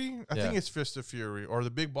Fury, I think Yeah. it's Fist of Fury or The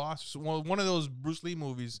Big Boss, one of those Bruce Lee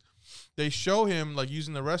movies, they show him like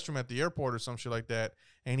using the restroom at the airport or some shit like that,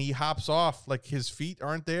 and he hops off like his feet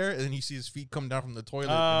aren't there, and then you see his feet come down from the toilet.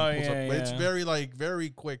 Oh, and he pulls yeah, up. But it's yeah. very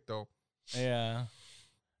quick though. Yeah.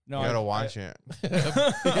 No, You gotta I- watch it. you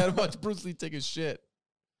gotta watch Bruce Lee take a shit.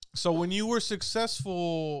 So when you were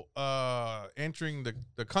successful entering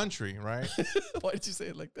the country, right? Why did you say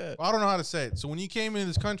it like that? Well, I don't know how to say it. So when you came into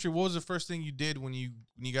this country, what was the first thing you did when you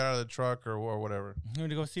got out of the truck or whatever? I'm going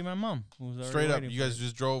to go see my mom. Who was already Straight up, waiting you for guys me.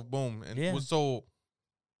 just drove, boom, and Yeah. was so.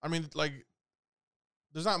 I mean, like,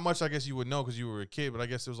 there's not much I guess you would know because you were a kid, but I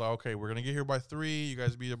guess it was like, okay, we're gonna get here by 3, you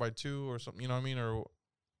guys be there by 2 or something. You know what I mean? Or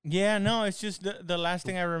Yeah, no, it's just the last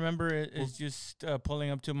thing I remember is just pulling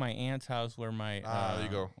up to my aunt's house where my there you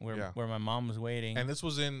go. where Yeah. where my mom was waiting. and this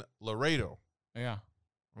was in Laredo. yeah,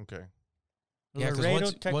 Okay. Yeah, because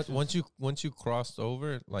Laredo, Texas. once you crossed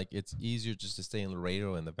over, like it's easier just to stay in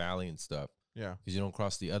Laredo and the valley and stuff Yeah. because you don't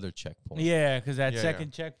cross the other checkpoint. Yeah, because that Yeah, yeah.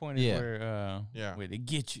 second checkpoint is Yeah. where Yeah. where they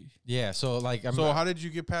get you. Yeah. So like, I'm So not- how did you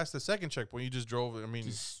get past the second checkpoint? You just drove. I mean,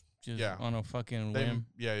 Just yeah. on a fucking they- whim.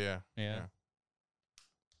 yeah. Yeah.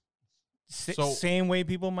 So- Same way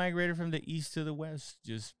people migrated from the east to the west.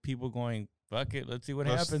 Just people going, fuck it, let's see what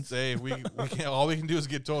Let's happens. say we can't. All we can do is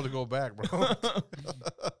get told to go back, bro.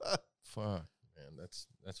 fuck, man, that's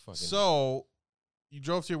fucking. So you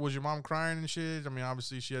drove here. Was your mom crying and shit? I mean,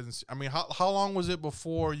 obviously she hasn't. I mean, how long was it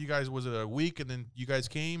before you guys? Was it a week and then you guys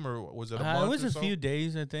came, or was it a month? It was or a so? few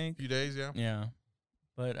days, I think. Few days, yeah. Yeah,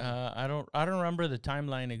 but I don't remember the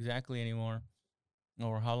timeline exactly anymore,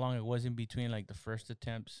 or how long it was in between like the first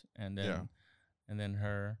attempts and then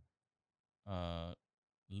her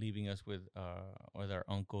leaving us with our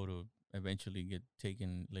uncle to eventually get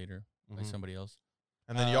taken later by Mhm. somebody else.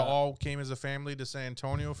 And then y'all all came as a family to San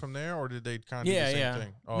Antonio from there, or did they kind of do the same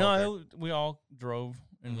thing? Oh, no, okay. we all drove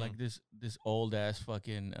in Mhm. like this old ass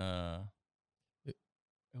fucking. It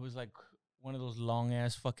was like one of those long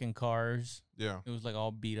ass fucking cars. Yeah. It was like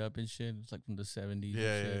all beat up and shit. It was like from the 70s.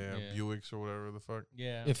 Yeah, and yeah, shit. yeah. Buicks or whatever the fuck.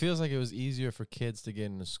 Yeah. It feels like it was easier for kids to get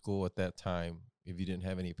into school at that time if you didn't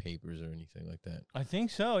have any papers or anything like that. I think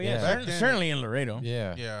so. Yeah, Yeah. Back then- certainly in Laredo.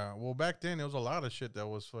 Yeah. Yeah. Well, back then there was a lot of shit that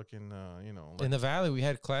was fucking, you know. In the valley, we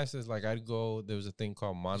had classes like I'd go. There was a thing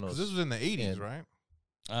called because Manos. this was in the 80s, And- right?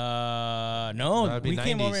 No, That'd be we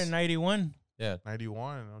came over 90s. in 91.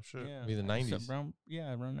 91. Oh shit. Yeah, Be the so 90s. around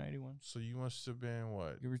 91. So you must have been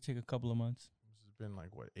what? Give or take a couple of months. Must have been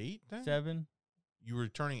like what, 8 then? 7. You were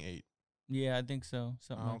turning 8. Yeah, I think so.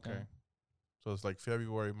 Something Oh, like okay. that. So it's like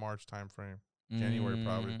February, March time frame. January,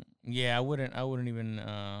 probably. Yeah, I wouldn't even.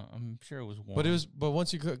 I'm sure it was warm. But it was. But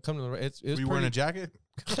once you come to the, it was Were you wearing a pretty. jacket?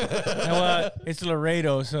 well, it's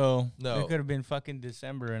Laredo, so No. it could have been fucking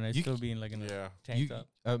December, and I'd You still be in like in a Yeah. tank top.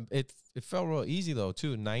 It felt real easy though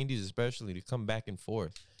too. 90s especially to come back and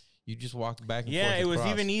forth. You just walk back and forth. Yeah, it was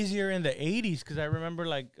across. even easier in the 80s because I remember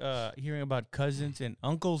like hearing about cousins and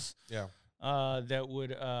uncles Yeah. that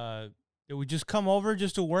would just come over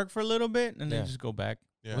just to work for a little bit and Yeah. then just go back.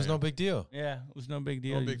 Yeah. It was no big deal. Yeah, it was no big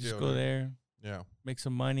deal. You big just deal, go right. there, Yeah. make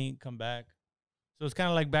some money, come back. So it's kind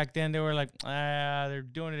of like back then they were like, they're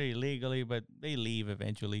doing it illegally, but they leave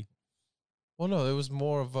eventually. Well, no, it was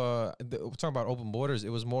more of we're talking about open borders. It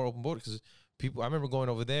was more open borders because people. I remember going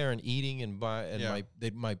over there and eating and buy, and Yeah.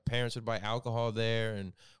 my parents would buy alcohol there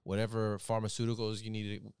and whatever pharmaceuticals you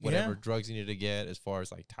needed, whatever Yeah. drugs you needed to get, as far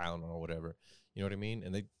as like Tylenol or whatever. You know what I mean?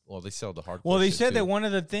 And they sell the hardcore. Well, they shit, said too. that one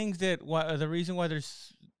of the things that the reason why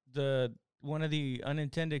there's one of the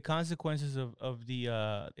unintended consequences of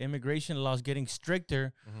the immigration laws getting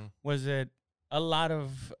stricter Mhm. was that a lot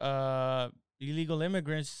of illegal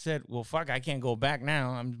immigrants said, "Well, fuck, I can't go back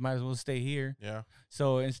now. I might as well stay here." Yeah.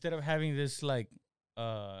 So instead of having this like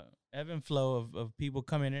ebb and flow of people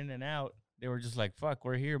coming in and out, they were just like, "Fuck,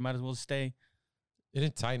 we're here. Might as well stay." It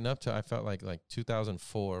didn't tighten up till I felt like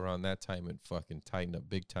 2004 around that time. It fucking tightened up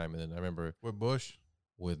big time. And then I remember With Bush.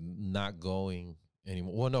 with not going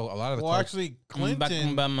anymore. Well, no, a lot of the Well, cars- actually,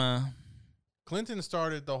 Mbama. Clinton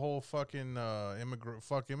started the whole fucking immigrants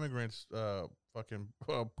fucking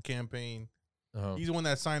campaign. uh-huh. He's the one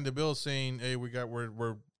that signed the bill saying, "Hey,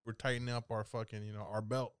 we're tightening up our fucking our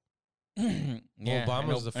belt." Yeah, Obama and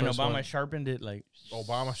was the and first Obama one. sharpened it like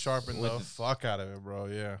Obama sharpened With the the- fuck out of it, bro.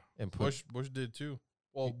 Yeah, and put, Bush did too.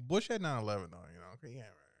 Well, Bush had 9/11 though. Yeah.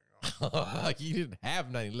 you didn't have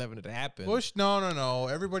 9/11 it happened. Bush, no.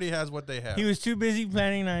 Everybody has what they have. he was too busy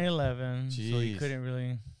planning 9/11, so he Jeez. couldn't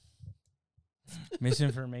really.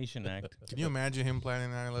 Misinformation Act. Can you imagine him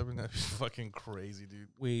planning 9/11? That's fucking crazy, dude.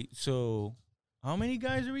 Wait, so how many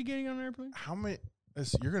guys are we getting on an airplane? How many?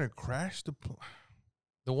 You're gonna crash the.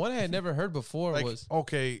 The one I had never heard before Like, was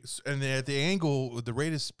okay, and at the angle, with the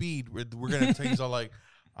rate of speed, we're gonna take. So like,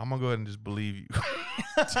 I'm gonna go ahead and just believe you.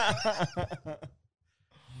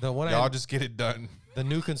 the one I Y'all had, just get it done. the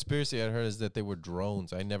new conspiracy I heard is that they were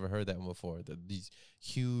drones. I never heard that one before. That these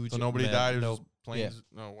huge So nobody died. It was No, just planes.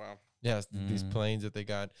 Oh wow. yes, these Mm. planes that they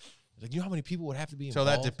got. Like, you know how many people would have to be Tell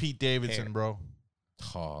involved? that to Pete Davidson, Hair. bro.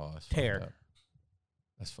 Oh, that's Tear. fucked up.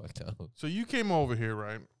 That's fucked up. So you came over here,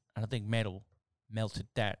 right? I don't think metal melted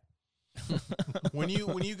that. When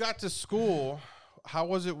you got to school, how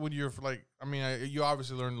was it with your like? I mean, you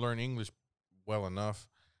obviously learn English well enough,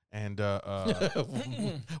 and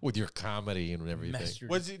With your comedy and everything. Mastered.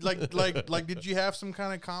 was it like did you have some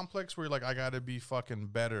kind of complex where you're like, I gotta be fucking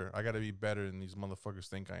better, I gotta be better than these motherfuckers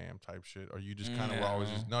think I am type shit, or you just kind of were always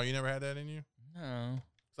just no, you never had that in you? No.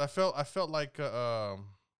 'Cause I felt like I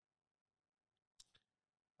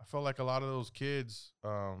felt like a lot of those kids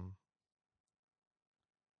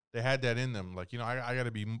they had that in them, like I got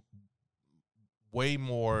to be way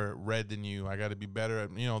more red than you, I got to be better at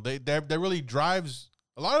that really drives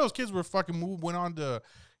a lot of those kids were fucking went on to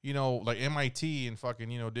like MIT and fucking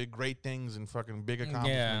did great things and fucking big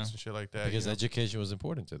accomplishments and shit like that Because education was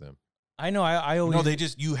important to them. I know. I always. no,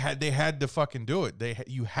 they had to fucking do it.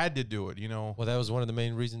 You had to do it. Well, that was one of the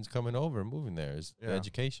main reasons coming over and moving there is the Yeah.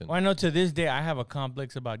 education. Well, I know to this day I have a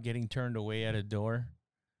complex about getting turned away at a door.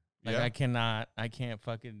 Like Yeah. I can't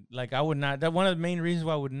fucking like I would not. That one of the main reasons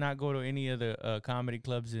why I would not go to any of the comedy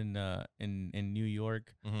clubs in New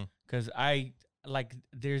York, Mhm. because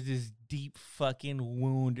there's this deep fucking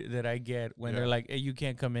wound that I get when Yeah. they're like, hey, you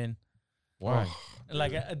can't come in. Why?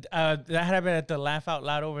 Like that happened at the Laugh Out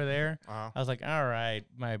Loud over there. Uh-huh. I was like, all right.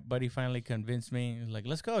 My buddy finally convinced me. He was like,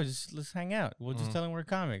 let's go. Let's hang out. We'll just Mhm. tell him we're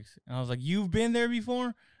comics. And I was like, you've been there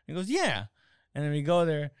before? He goes, yeah. And then we go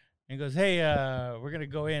there and he goes, hey, we're going to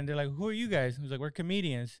go in. They're like, who are you guys? He was like, we're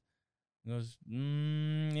comedians. He goes,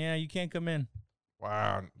 yeah, you can't come in.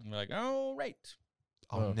 Wow. And we're like, all right.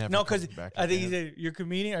 I'll never No, because come back I think he again. said, you're a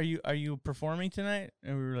comedian. Are you performing tonight?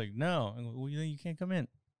 And we were like, no. And we go, well, then you can't come in.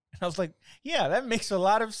 And I was like, yeah, that makes a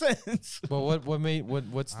lot of sense. But what's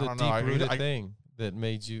I the don't know. deep rooted I- thing that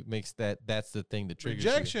makes that's the thing that triggers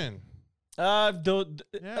Rejection.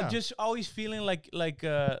 Yeah. Just always feeling like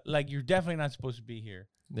you're definitely not supposed to be here.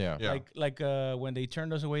 you? Yeah. Yeah. Like when they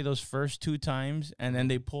turned us away those first 2 times, and then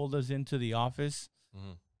they pulled us into the office,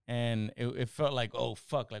 Mhm. and it felt like, oh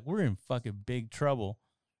fuck, like we're in fucking big trouble.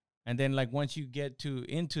 And then like once you get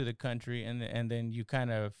into the country, and then you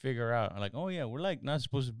kind of figure out like, oh yeah, we're like not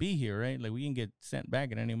supposed to be here, right? Like we can get sent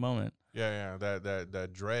back at any moment. Yeah. That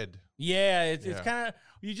dread. Yeah, it's Yeah. kind of,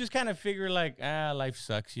 you just kind of figure like, life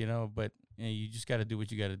sucks, but you just got to do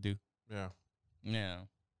what you got to do. Yeah. Yeah.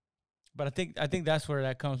 But I think that's where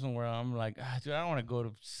that comes from, where I'm like, dude, I don't want to go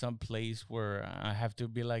to some place where I have to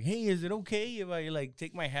be like, hey, is it okay if I like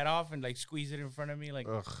take my hat off and like squeeze it in front of me? Like,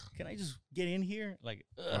 Ugh. can I just get in here? Like,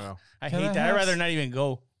 ugh, Wow. I Can hate I that. I'd have rather not even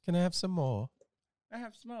go. Can I have some more? I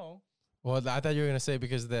have smoke. Well, I thought you were gonna say,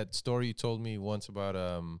 because that story you told me once about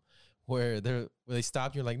where they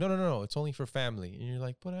stopped you, like, no, it's only for family, and you're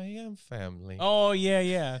like, but I am family. Oh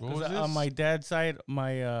yeah. What 'Cause was on this? my dad's side,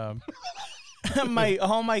 my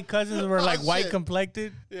all my cousins were like Oh, white shit.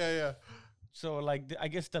 complected. Yeah. So like I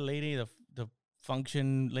guess the lady, the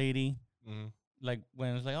function lady, Mhm. like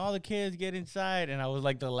when it's like all the kids get inside, and I was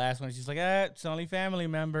like the last one. She's like, it's only family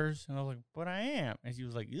members, and I was like, but I am, and she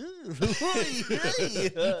was like, ew.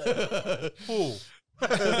 Fool.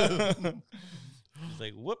 She's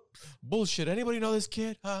like, whoops. Bullshit. Anybody know this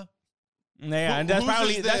kid? Huh? Yeah, and that's whose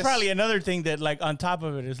probably is that's this? probably another thing that like on top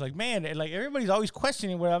of it is like, man, like everybody's always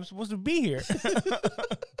questioning where I'm supposed to be here. The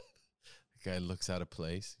guy looks out of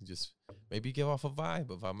place. He just maybe give off a vibe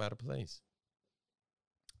of I'm out of place.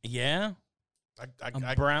 Yeah, I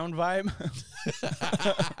a brown vibe,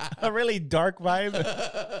 a really dark vibe.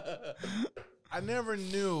 I never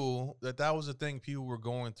knew that was a thing people were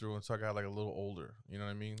going through until I got like a little older. You know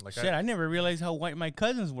what I mean? Like Shit, I never realized how white my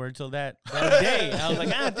cousins were till that day. I was like,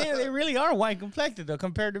 damn, they really are white complected though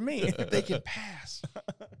compared to me. they can pass.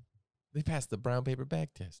 They passed the brown paper bag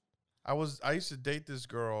test. I used to date this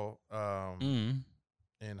girl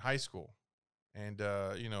in high school, and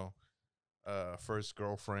first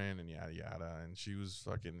girlfriend and yada yada, and she was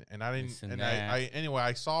fucking, and I didn't, This and and that. anyway,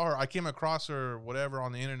 I saw her, I came across her, whatever,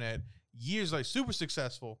 on the internet years, like super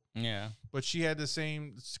successful, Yeah. but she had the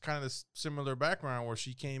same kind of similar background where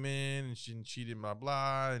she came in and she did blah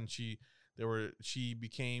blah, and she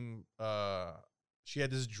became she had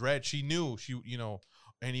this dread. She knew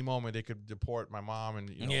any moment they could deport my mom and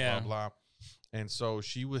Yeah. blah blah. And so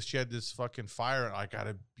she had this fucking fire. I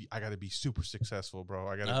gotta be super successful, bro.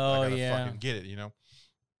 I gotta fucking get it,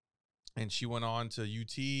 And she went on to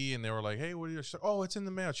UT, and they were like, "Hey, what are your?" Oh, it's in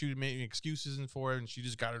the mail. She would make excuses for it, and she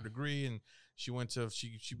just got her degree, and she went to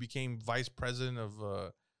she became vice president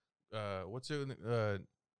of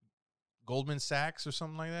Goldman Sachs or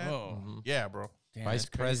something like that. Oh, Yeah, bro. damn, Vice that's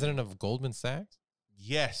crazy. president of Goldman Sachs?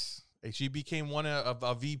 Yes, and she became one of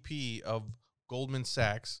a VP of Goldman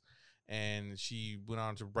Sachs, and she went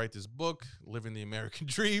on to write this book, "Living the American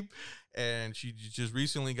Dream," and she just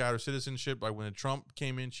recently got her citizenship. Like when Trump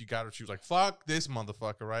came in, she was like, "Fuck this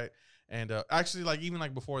motherfucker," right? And actually, like even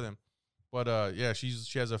like before them, but yeah, she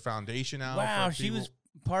has a foundation now. Wow, for she people. was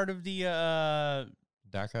part of the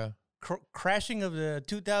DACA? crashing of the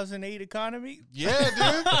 2008 economy. Yeah,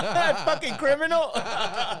 dude. That fucking criminal.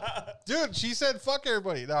 Dude, she said fuck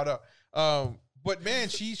everybody. No. But man,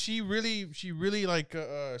 she really like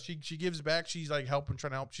she gives back. She's like trying to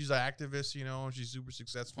help. She's an activist, and she's super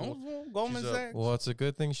successful. Goldman She's a- Sachs. Well, it's a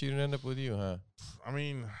good thing she didn't end up with you, huh? I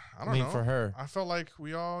mean, I I don't mean, know. for her. I felt like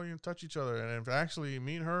we all touch each other, and if actually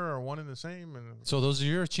me and her are one and the same. And So those are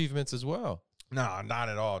your achievements as well. nah, not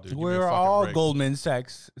at all, dude. Give me a We're fucking all break. Goldman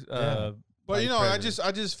Sachs. Yeah. But vice I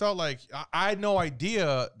president. just felt like I had no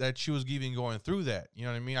idea that she was even going through that. You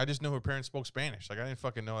know what I mean? I just knew her parents spoke Spanish. Like I didn't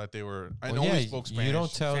fucking know that they were. I Well, only yeah, spoke Spanish. You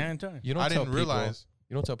don't tell. San Antonio. You don't I tell didn't people. realize.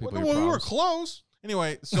 You don't tell people Well, your we were problems. close.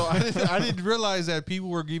 Anyway, so I didn't realize that people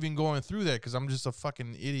were even going through that because I'm just a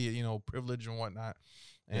fucking idiot, privilege and whatnot.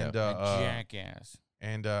 And A jackass.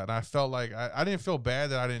 and I felt like I didn't feel bad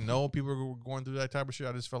that I didn't know people were going through that type of shit.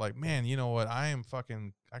 I just felt like, man, you know what? I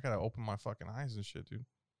gotta open my fucking eyes and shit, dude.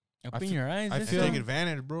 Open your eyes. I this feel- Take time?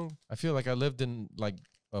 advantage, bro. I feel like I lived in like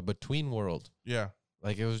a between world. Yeah.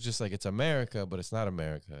 Like it was just like it's America, but it's not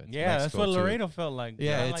America. It's Yeah, that's Mexico, what too. Laredo felt like.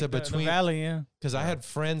 Yeah, Kinda it's like a the between- valley. Yeah. Because I had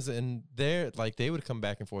friends and they would come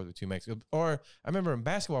back and forth between Mexico. Or I remember in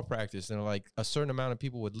basketball practice, and like a certain amount of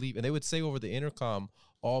people would leave, and they would say over the intercom,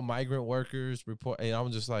 "All migrant workers report." And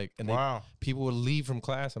I'm just like, and Wow. people would leave from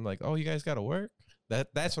class. I'm like, "Oh, you guys got to work."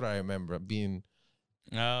 That's what I remember being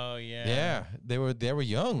Oh yeah. Yeah, they were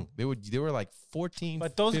young. They were like 14.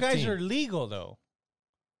 But those 15. guys are legal though.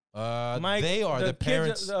 They are the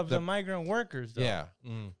parents kids of the migrant workers. Though. Yeah,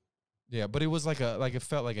 yeah. But it was like it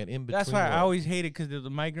felt like an in between. That's why I always hated because the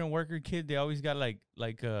migrant worker kid. They always got like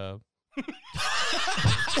Dude,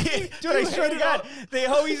 I swear to God, they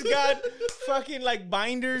always got fucking like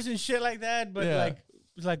binders and shit like that. But like,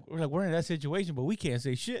 it's like we're in that situation, but we can't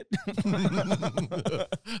say shit.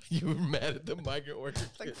 You were mad at the migrant workers.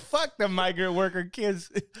 Like, fuck the migrant worker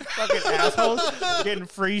kids, fucking assholes, getting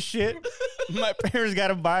free shit. My parents got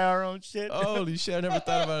to buy our own shit. Holy shit! I never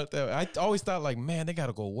thought about it that way. I always thought like, man, they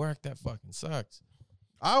gotta go work. That fucking sucks.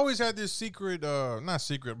 I always had this secret, not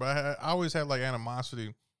secret, but I always had like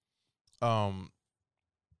animosity,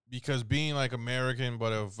 because being like American,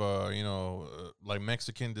 but of like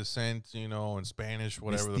Mexican descent, and Spanish,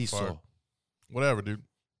 whatever the fuck, whatever, dude.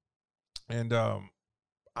 And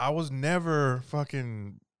I was never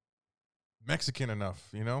fucking Mexican enough,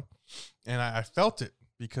 and I felt it.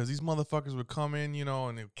 Because these motherfuckers would come in,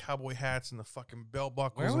 and the cowboy hats and the fucking belt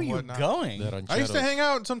buckles. Where were you going? I used to hang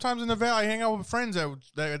out sometimes in the valley. I hang out with friends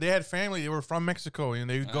that they had family. They were from Mexico, and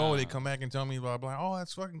they would go. They come back and tell me blah blah. Oh,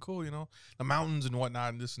 that's fucking cool, the mountains and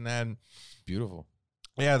whatnot, and this and that. And beautiful.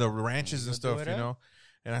 Yeah, the ranches and stuff, And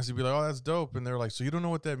I used to be like, oh, that's dope. And they're like, so you don't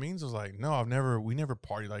know what that means? I was like, no, we never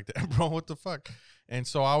partied like that, bro. What the fuck? And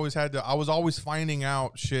so I was always finding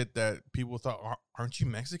out shit that people thought, aren't you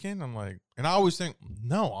Mexican? I'm like, and I always think,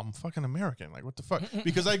 no, I'm fucking American. Like, what the fuck?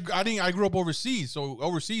 Because I grew up overseas. So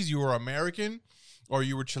overseas, you were American or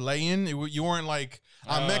you were Chilean. You weren't like,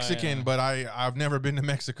 I'm Mexican, but I've never been to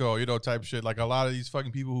Mexico, type shit. Like a lot of these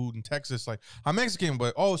fucking people who in Texas, like, I'm Mexican,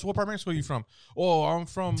 but, so what part of Mexico are you from? Oh, I'm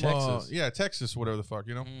from Texas. Texas, whatever the fuck,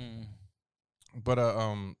 But,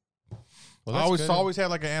 well, I always had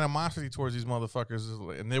like an animosity towards these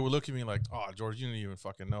motherfuckers, and they would look at me like, "Oh, George, you didn't even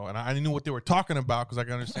fucking know." And I knew what they were talking about because I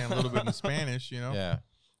could understand a little bit in Spanish, Yeah.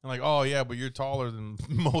 I'm like, "Oh yeah, but you're taller than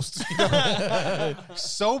most."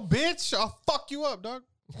 So, bitch, I'll fuck you up, dog.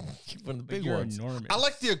 One of the big You're ones. enormous. I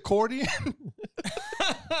like the accordion.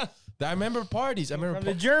 I remember parties. I remember From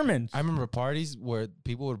the Germans. I remember parties where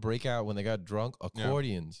people would break out when they got drunk,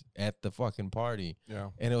 accordions at the fucking party. Yeah,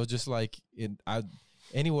 and it was just like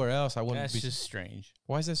anywhere else, I wouldn't That's be. just strange.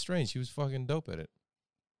 Why is that strange? He was fucking dope at it.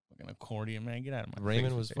 Fucking accordion, man. Get out of my Raymond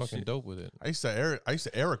face was with that fucking shit. dope with it. I used to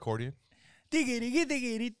air accordion.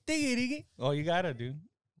 Oh, you gotta do.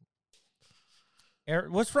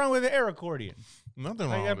 What's wrong with the air accordion?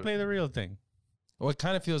 Nothing I wrong gotta with play it. the real thing. Well, it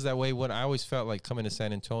kind of feels that way when I always felt like coming to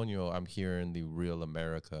San Antonio, I'm hearing the real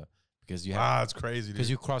America because you have It's crazy, because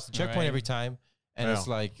dude. you cross the checkpoint Right. every time, and Yeah. it's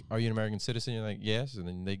like, are you an American citizen? You're like, yes, and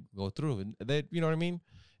then they go through, and they, you know what I mean.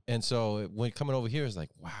 And so when coming over here, it's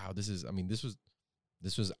like, wow, this was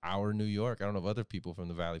our New York. I don't know if other people from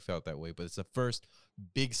the Valley felt that way, but it's the first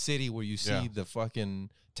big city where you see the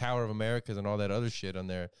fucking Tower of Americas and all that other shit on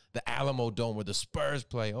there. The Alamo Dome where the Spurs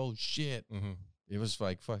play. Oh shit. Mm-hmm. It was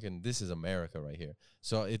like fucking, this is America right here.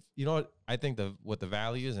 So I think what the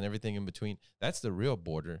Valley is and everything in between, that's the real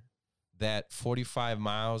border. That 45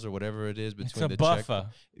 miles or whatever it is between It's a the buffer.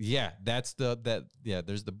 Yeah, there's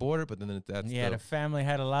the border, but then that's The family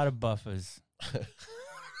had a lot of buffers.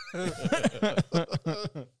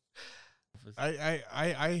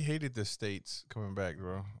 I hated the States coming back,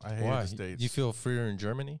 bro. I hated Why? the States. You feel freer in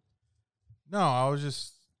Germany? No, I was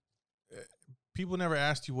just people never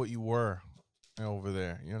asked you what you were over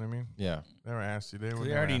there. You know what I mean? Yeah. Never asked you. They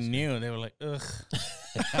They already knew. They were like, ugh.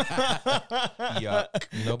 Yuck.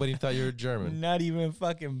 Nobody thought you were German. Not even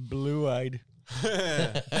fucking blue-eyed.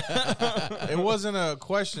 It wasn't a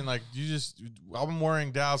question. Like I'm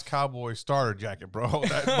wearing Dallas Cowboy starter jacket, bro.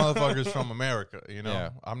 That motherfucker's from America.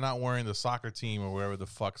 Yeah. I'm not wearing the soccer team or whatever the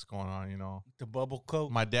fuck's going on. The bubble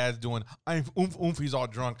coat. My dad's doing, I'm oomph oomph. He's all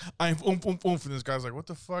drunk. I'm oomph oomph oomph. And this guy's like, what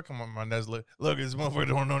the fuck? And my dad's like, look, this motherfucker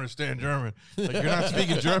don't understand German. Like, you're not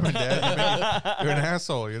speaking German, Dad. You're an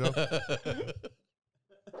asshole, You're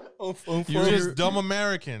just dumb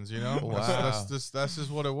Americans, Wow. That's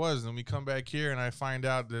just what it was. And we come back here and I find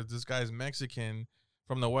out that this guy's Mexican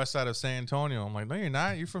from the west side of San Antonio. I'm like, no, you're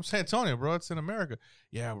not. You're from San Antonio, bro. It's in America.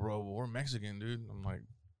 Yeah, bro. We're Mexican, dude. I'm like,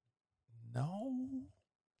 no.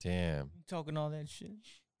 Damn. You talking all that shit?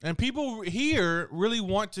 And people here really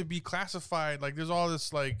want to be classified. Like, there's all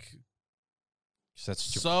this like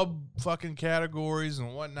sub fucking categories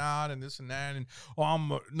and whatnot and this and that. And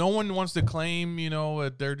no one wants to claim,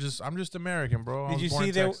 that I'm just American, bro. Did you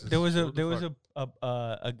see there was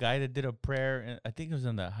a guy that did a prayer, and I think it was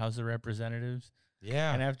in the House of Representatives.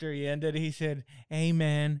 Yeah. And after he ended, he said,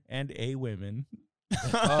 "Amen" and "A women."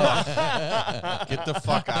 Get the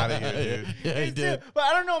fuck out of here, dude. Yeah, he did. But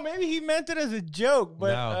I don't know. Maybe he meant it as a joke.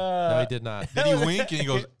 But No, he did not. Did he wink and he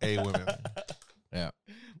goes, "Hey, women." Yeah.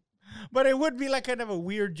 But it would be like kind of a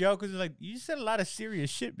weird joke because like you said a lot of serious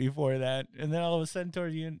shit before that, and then all of a sudden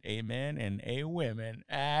towards you, a men and a women.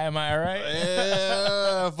 Am I right?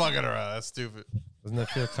 Yeah, fucking around. That's stupid. Doesn't that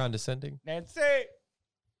feel condescending? That's it.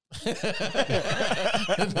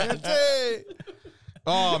 That's it.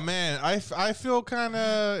 Oh man, I feel kind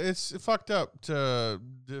of it's fucked up to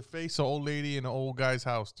face an old lady in an old guy's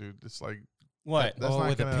house, dude. It's like What? That's not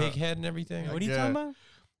with the gonna- pig head and everything? What are you yeah. talking about?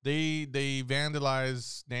 they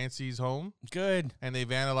vandalized Nancy's home Good. and they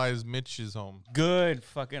vandalized Mitch's home. Good.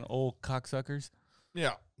 Fucking old cocksuckers.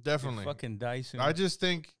 Yeah, definitely. Fucking die soon. I just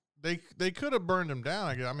think they could have burned him down.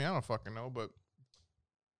 I mean, I don't fucking know, but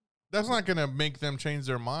that's not gonna make them change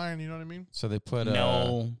their mind. You know what I mean? So they put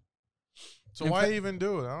no. So In why fact- even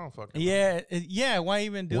do it? I don't fucking know. Yeah. Why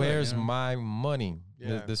even do where's it? you know? my money?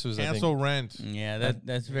 Yeah. This was Cancel rent. Yeah,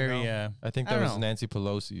 that's very. I think I that don't was know. Nancy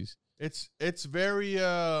Pelosi's. It's very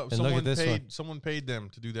look someone at this paid one. someone paid them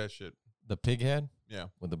to do that shit. The pig head Yeah.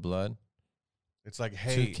 with the blood. It's like,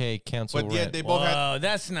 hey, 2K cancel but yeah, rent. they both had. Whoa,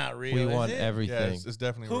 that's not real. We is want it? Yeah, everything. it's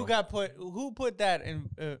definitely Who real. who put that in?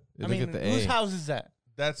 I Look mean, at the whose A. house is that?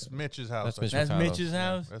 That's Mitch's house. That's I Mitch think. That's McConnell's. Mitch's Yeah,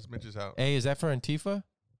 house. that's Mitch's house. Hey, is that for Antifa?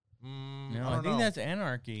 No, I I don't think know. that's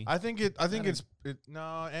anarchy. I think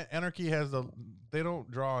no. Anarchy has they don't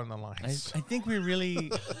draw on the I lines. think we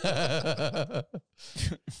really.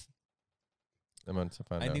 I'm going to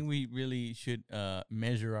find I out. think we really should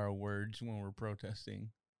measure our words when we're protesting.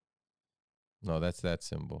 No, that's that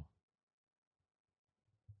symbol.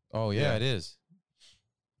 Oh, yeah, Yeah. it is.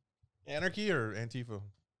 Anarchy or Antifa?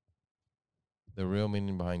 The real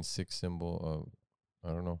meaning behind six symbol of,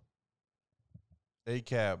 I don't know.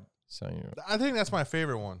 ACAB. Sign I think that's my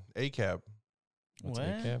favorite one. ACAB. What's What?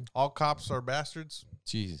 ACAB? All cops are bastards.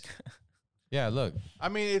 Jeez. Yeah, look. I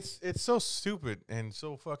mean, it's so stupid and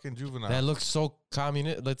so fucking juvenile. That looks so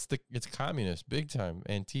communist. It's communist, big time.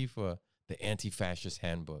 Antifa, the anti-fascist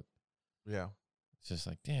handbook. Yeah. It's just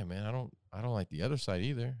like, damn, man, I don't like the other side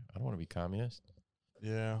either. I don't want to be communist.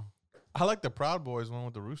 Yeah. I like the Proud Boys one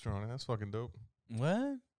with the rooster on it. That's fucking dope.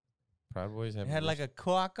 What? Proud Boys have It had like a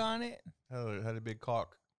clock on it. Had a big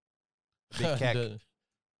cock. Big cack.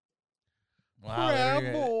 Wow, Proud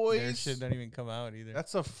their Boys. shit don't even come out either.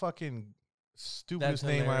 That's a fucking stupidest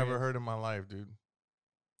name I ever heard in my life, dude.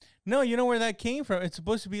 No, you know where that came from? It's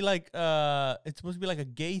supposed to be like a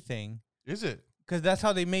gay thing. Is it? Because that's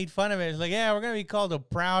how they made fun of it. It's like, yeah, we're gonna be called the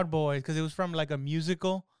Proud Boys because it was from like a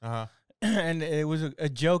musical, Uh-huh. and it was a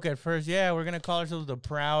joke at first. Yeah, we're gonna call ourselves the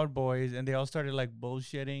Proud Boys, and they all started like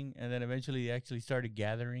bullshitting, and then eventually they actually started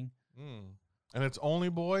gathering. And it's only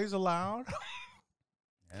boys allowed?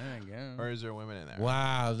 Yeah, I guess. Or is there women in there?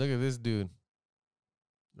 Wow, look at this dude.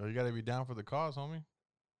 No, you gotta be down for the cause, homie.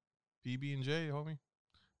 PB&J, homie.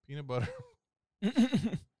 Peanut butter.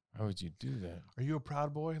 How would you do that? Are you a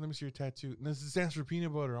Proud Boy? Let me see your tattoo. This stands for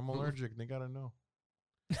peanut butter. I'm allergic. They gotta know.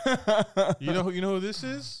 You know who this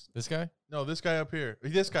is? This guy? No, this guy up here.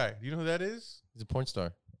 This guy. Do you know who that is? He's a porn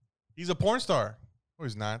star. He's a porn star. Or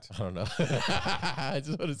he's not. I don't know. I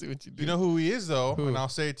just want to see what you do. You know who he is though, Who? and I'll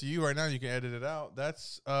say it to you right now. You can edit it out.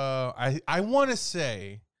 That's I want to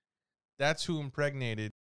say that's who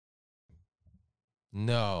impregnated.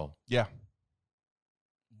 No. Yeah.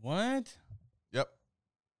 What? Yep.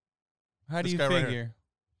 How do This you guy right here. figure?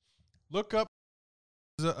 Look up.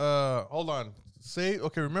 Hold on. Say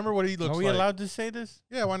okay. Remember what he looks Are we like. allowed to say this?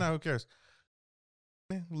 Yeah. Why not? Who cares?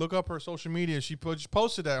 Look up her social media. She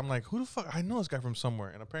posted that. I'm like, who the fuck? I know this guy from somewhere,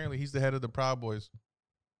 and apparently he's the head of the Proud Boys.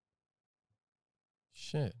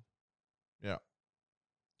 Shit. Yeah.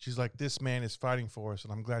 She's like, this man is fighting for us,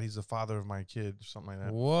 and I'm glad he's the father of my kid, or something like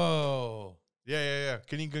that. Whoa. Yeah.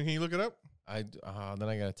 Can you look it up? Then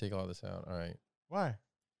I gotta take all this out. All right. Why?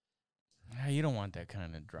 Ah, you don't want that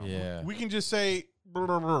kind of drama. Yeah. We can just say, brr,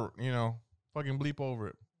 brr, brr, fucking bleep over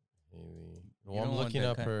it. Maybe. You Well, I'm don't want looking that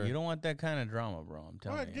up kind- her. You don't want that kind of drama, bro. I'm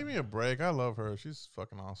telling What? you. Give me a break. I love her. She's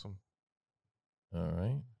fucking awesome. All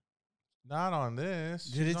right. Not on this.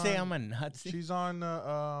 Did She's it say on- I'm a Nazi? She's on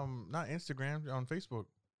not Instagram, on Facebook.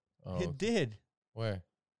 Oh, It did. where?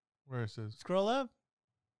 Where it says, Scroll up.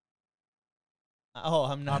 Oh,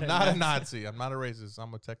 I'm not. I'm not a Nazi. I'm not a racist.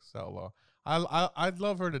 I'm a Texas outlaw. I'd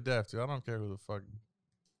love her to death, dude. I don't care who the fuck.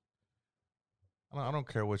 I don't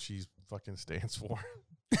care what she fucking stands for.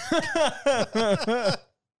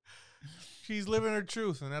 She's living her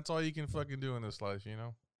truth, and that's all you can fucking do in this life,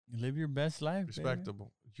 Live your best life. baby.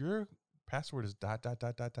 Respectable. Your password is dot dot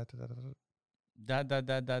dot dot dot dot dot Dot dot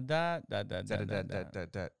dot dot dot dot dot dot dot dot dot.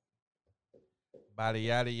 dot dot. Yada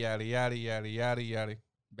yada yada yada yada yada yada.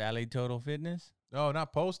 Ballet Total Fitness. No,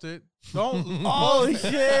 not post it. Don't. Oh post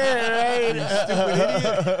it. shit! You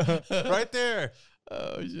stupid idiot. Right there.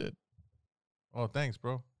 Oh shit. Oh, thanks,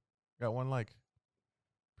 bro. Got 1 like.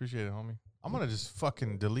 Appreciate it, homie. I'm gonna just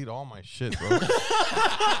fucking delete all my shit, bro.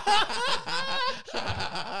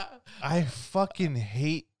 I fucking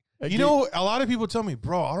hate. You know, a lot of people tell me,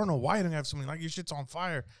 bro, I don't know why you don't have something like your shit's on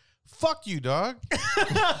fire. Fuck you, dog.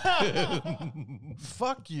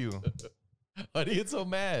 Fuck you. Why do you get so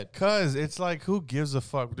mad? Cause it's like, who gives a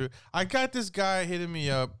fuck, dude? I got this guy hitting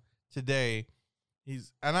me up today.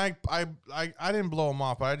 I didn't blow him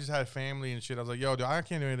off, but I just had family and shit. I was like, yo, dude, I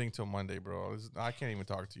can't do anything till Monday, bro. I can't even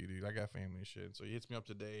talk to you, dude. I got family and shit. So he hits me up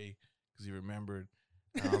today because he remembered.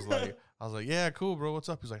 And I was like, yeah, cool, bro. What's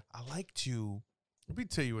up? He's like, I like to. Let me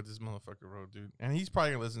tell you what this motherfucker wrote, dude. And he's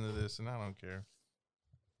probably gonna listen to this, and I don't care.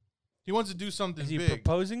 He wants to do something Is he big.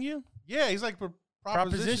 proposing you? Yeah, he's like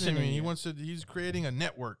propositioning me. you. He's creating a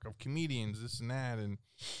network of comedians, this and that, and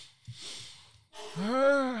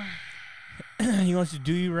He wants to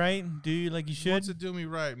do you right, do you like you he wants should. to do me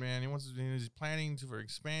right, man. He's planning for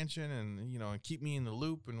expansion and and keep me in the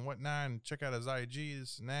loop and whatnot, and check out his IG,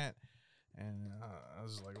 this and that. And I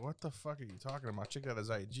was like, what the fuck are you talking about? Check out his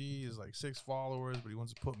IG. He's like 6 followers, but he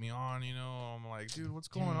wants to put me on, I'm like, dude, what's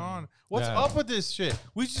going on? What's up with this shit?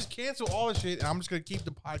 We should just cancel all this shit, and I'm just gonna keep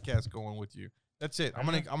the podcast going with you. That's it.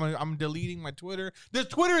 I'm deleting my Twitter. The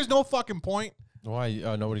Twitter is no fucking point. Why?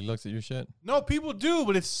 Nobody looks at your shit? No, people do,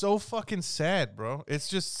 but it's so fucking sad, bro. It's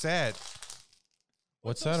just sad.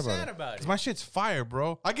 What's sad about it? 'Cause my shit's fire,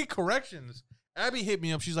 bro. I get corrections. Abby hit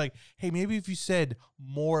me up. She's like, hey, maybe if you said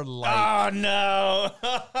more like. Oh no!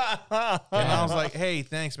 And I was like, hey,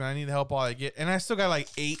 thanks, man. I need the help all I get. And I still got like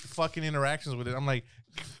 8 fucking interactions with it. I'm like,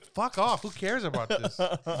 fuck off. Who cares about this?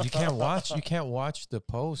 You can't watch the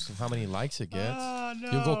post of how many likes it gets. Oh,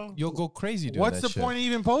 no. You'll go crazy doing What's that the shit. point of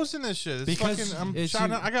even posting this shit? It's Because fucking, it's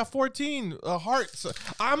I got 14 hearts.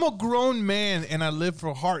 I'm a grown man and I live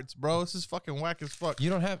for hearts, bro. This is fucking whack as fuck. You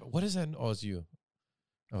don't have. What is that? Oh, it's you.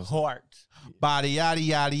 Heart. Body yada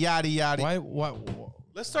yada yada yada. Why?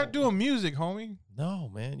 Let's start doing music, homie. No,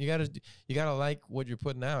 man. You gotta like what you're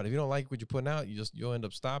putting out. If you don't like what you're putting out, you'll end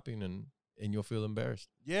up stopping and you'll feel embarrassed.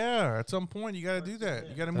 Yeah, at some point you gotta do that.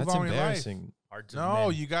 You gotta move That's on with your life. embarrassing.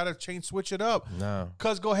 No, you gotta switch it up. No.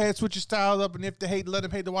 Cuz go ahead, switch your style up, and if they hate, let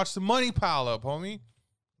them hate to watch the money pile up, homie.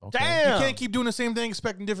 Okay. Damn. You can't keep doing the same thing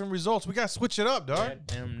expecting different results. We gotta switch it up, dog.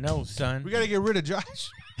 Damn, no, son. We gotta get rid of Josh.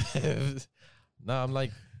 No, I'm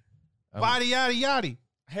like. Body yada yada.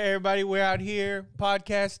 Hey, everybody, we're out here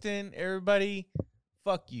podcasting. Everybody,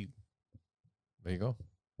 fuck you. There you go.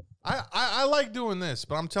 I like doing this,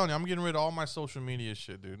 but I'm telling you, I'm getting rid of all my social media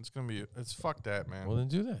shit, dude. It's fuck that, man. Well, then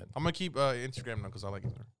do that. I'm gonna keep Instagram now because I like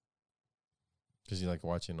it. Because you like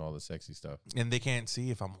watching all the sexy stuff. And they can't see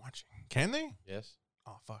if I'm watching. Can they? Yes.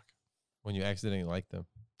 Oh fuck. When you accidentally like them.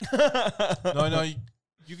 No,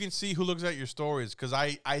 you can see who looks at your stories because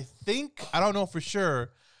I think, I don't know for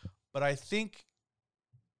sure, but I think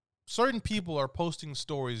certain people are posting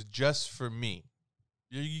stories just for me.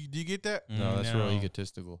 Do you get that? No, that's real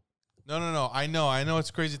egotistical. No. I know it's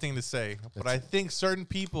a crazy thing to say, but I think certain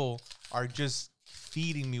people are just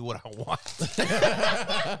feeding me what I want.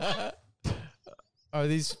 Are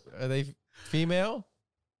they female?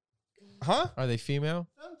 Huh? Are they female?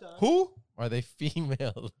 Who? Are they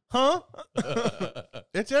female? Huh?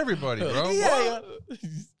 It's everybody, bro. Yeah.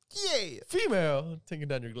 Yeah. Female. Taking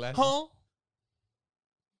down your glasses. Huh?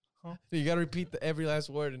 So you got to repeat every last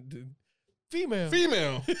word. And female.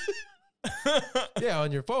 Female. Yeah,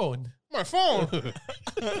 on your phone. My phone.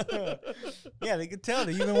 Yeah, they can tell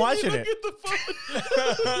that you've been watching it.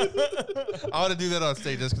 I want to do that on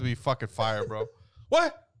stage. That's going to be fucking fire, bro.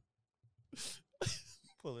 What?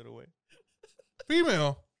 Pull it away.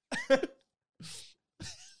 Female.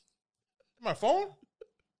 My phone?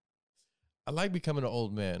 I like becoming an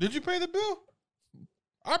old man. Did you pay the bill?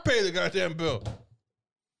 I pay the goddamn bill.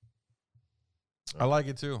 I like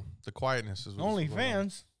it too. The quietness is Only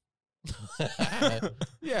fans.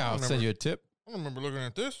 Yeah, I'll send you a tip. I remember looking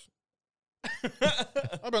at this.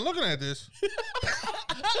 I've been looking at this.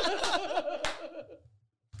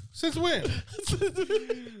 Since when?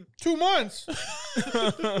 2 months.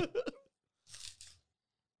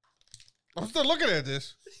 I'm still looking at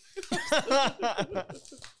this.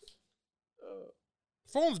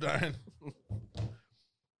 Phone's dying. All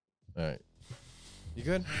right. You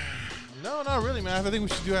good? No, not really, man. I think we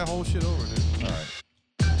should do that whole shit over, dude.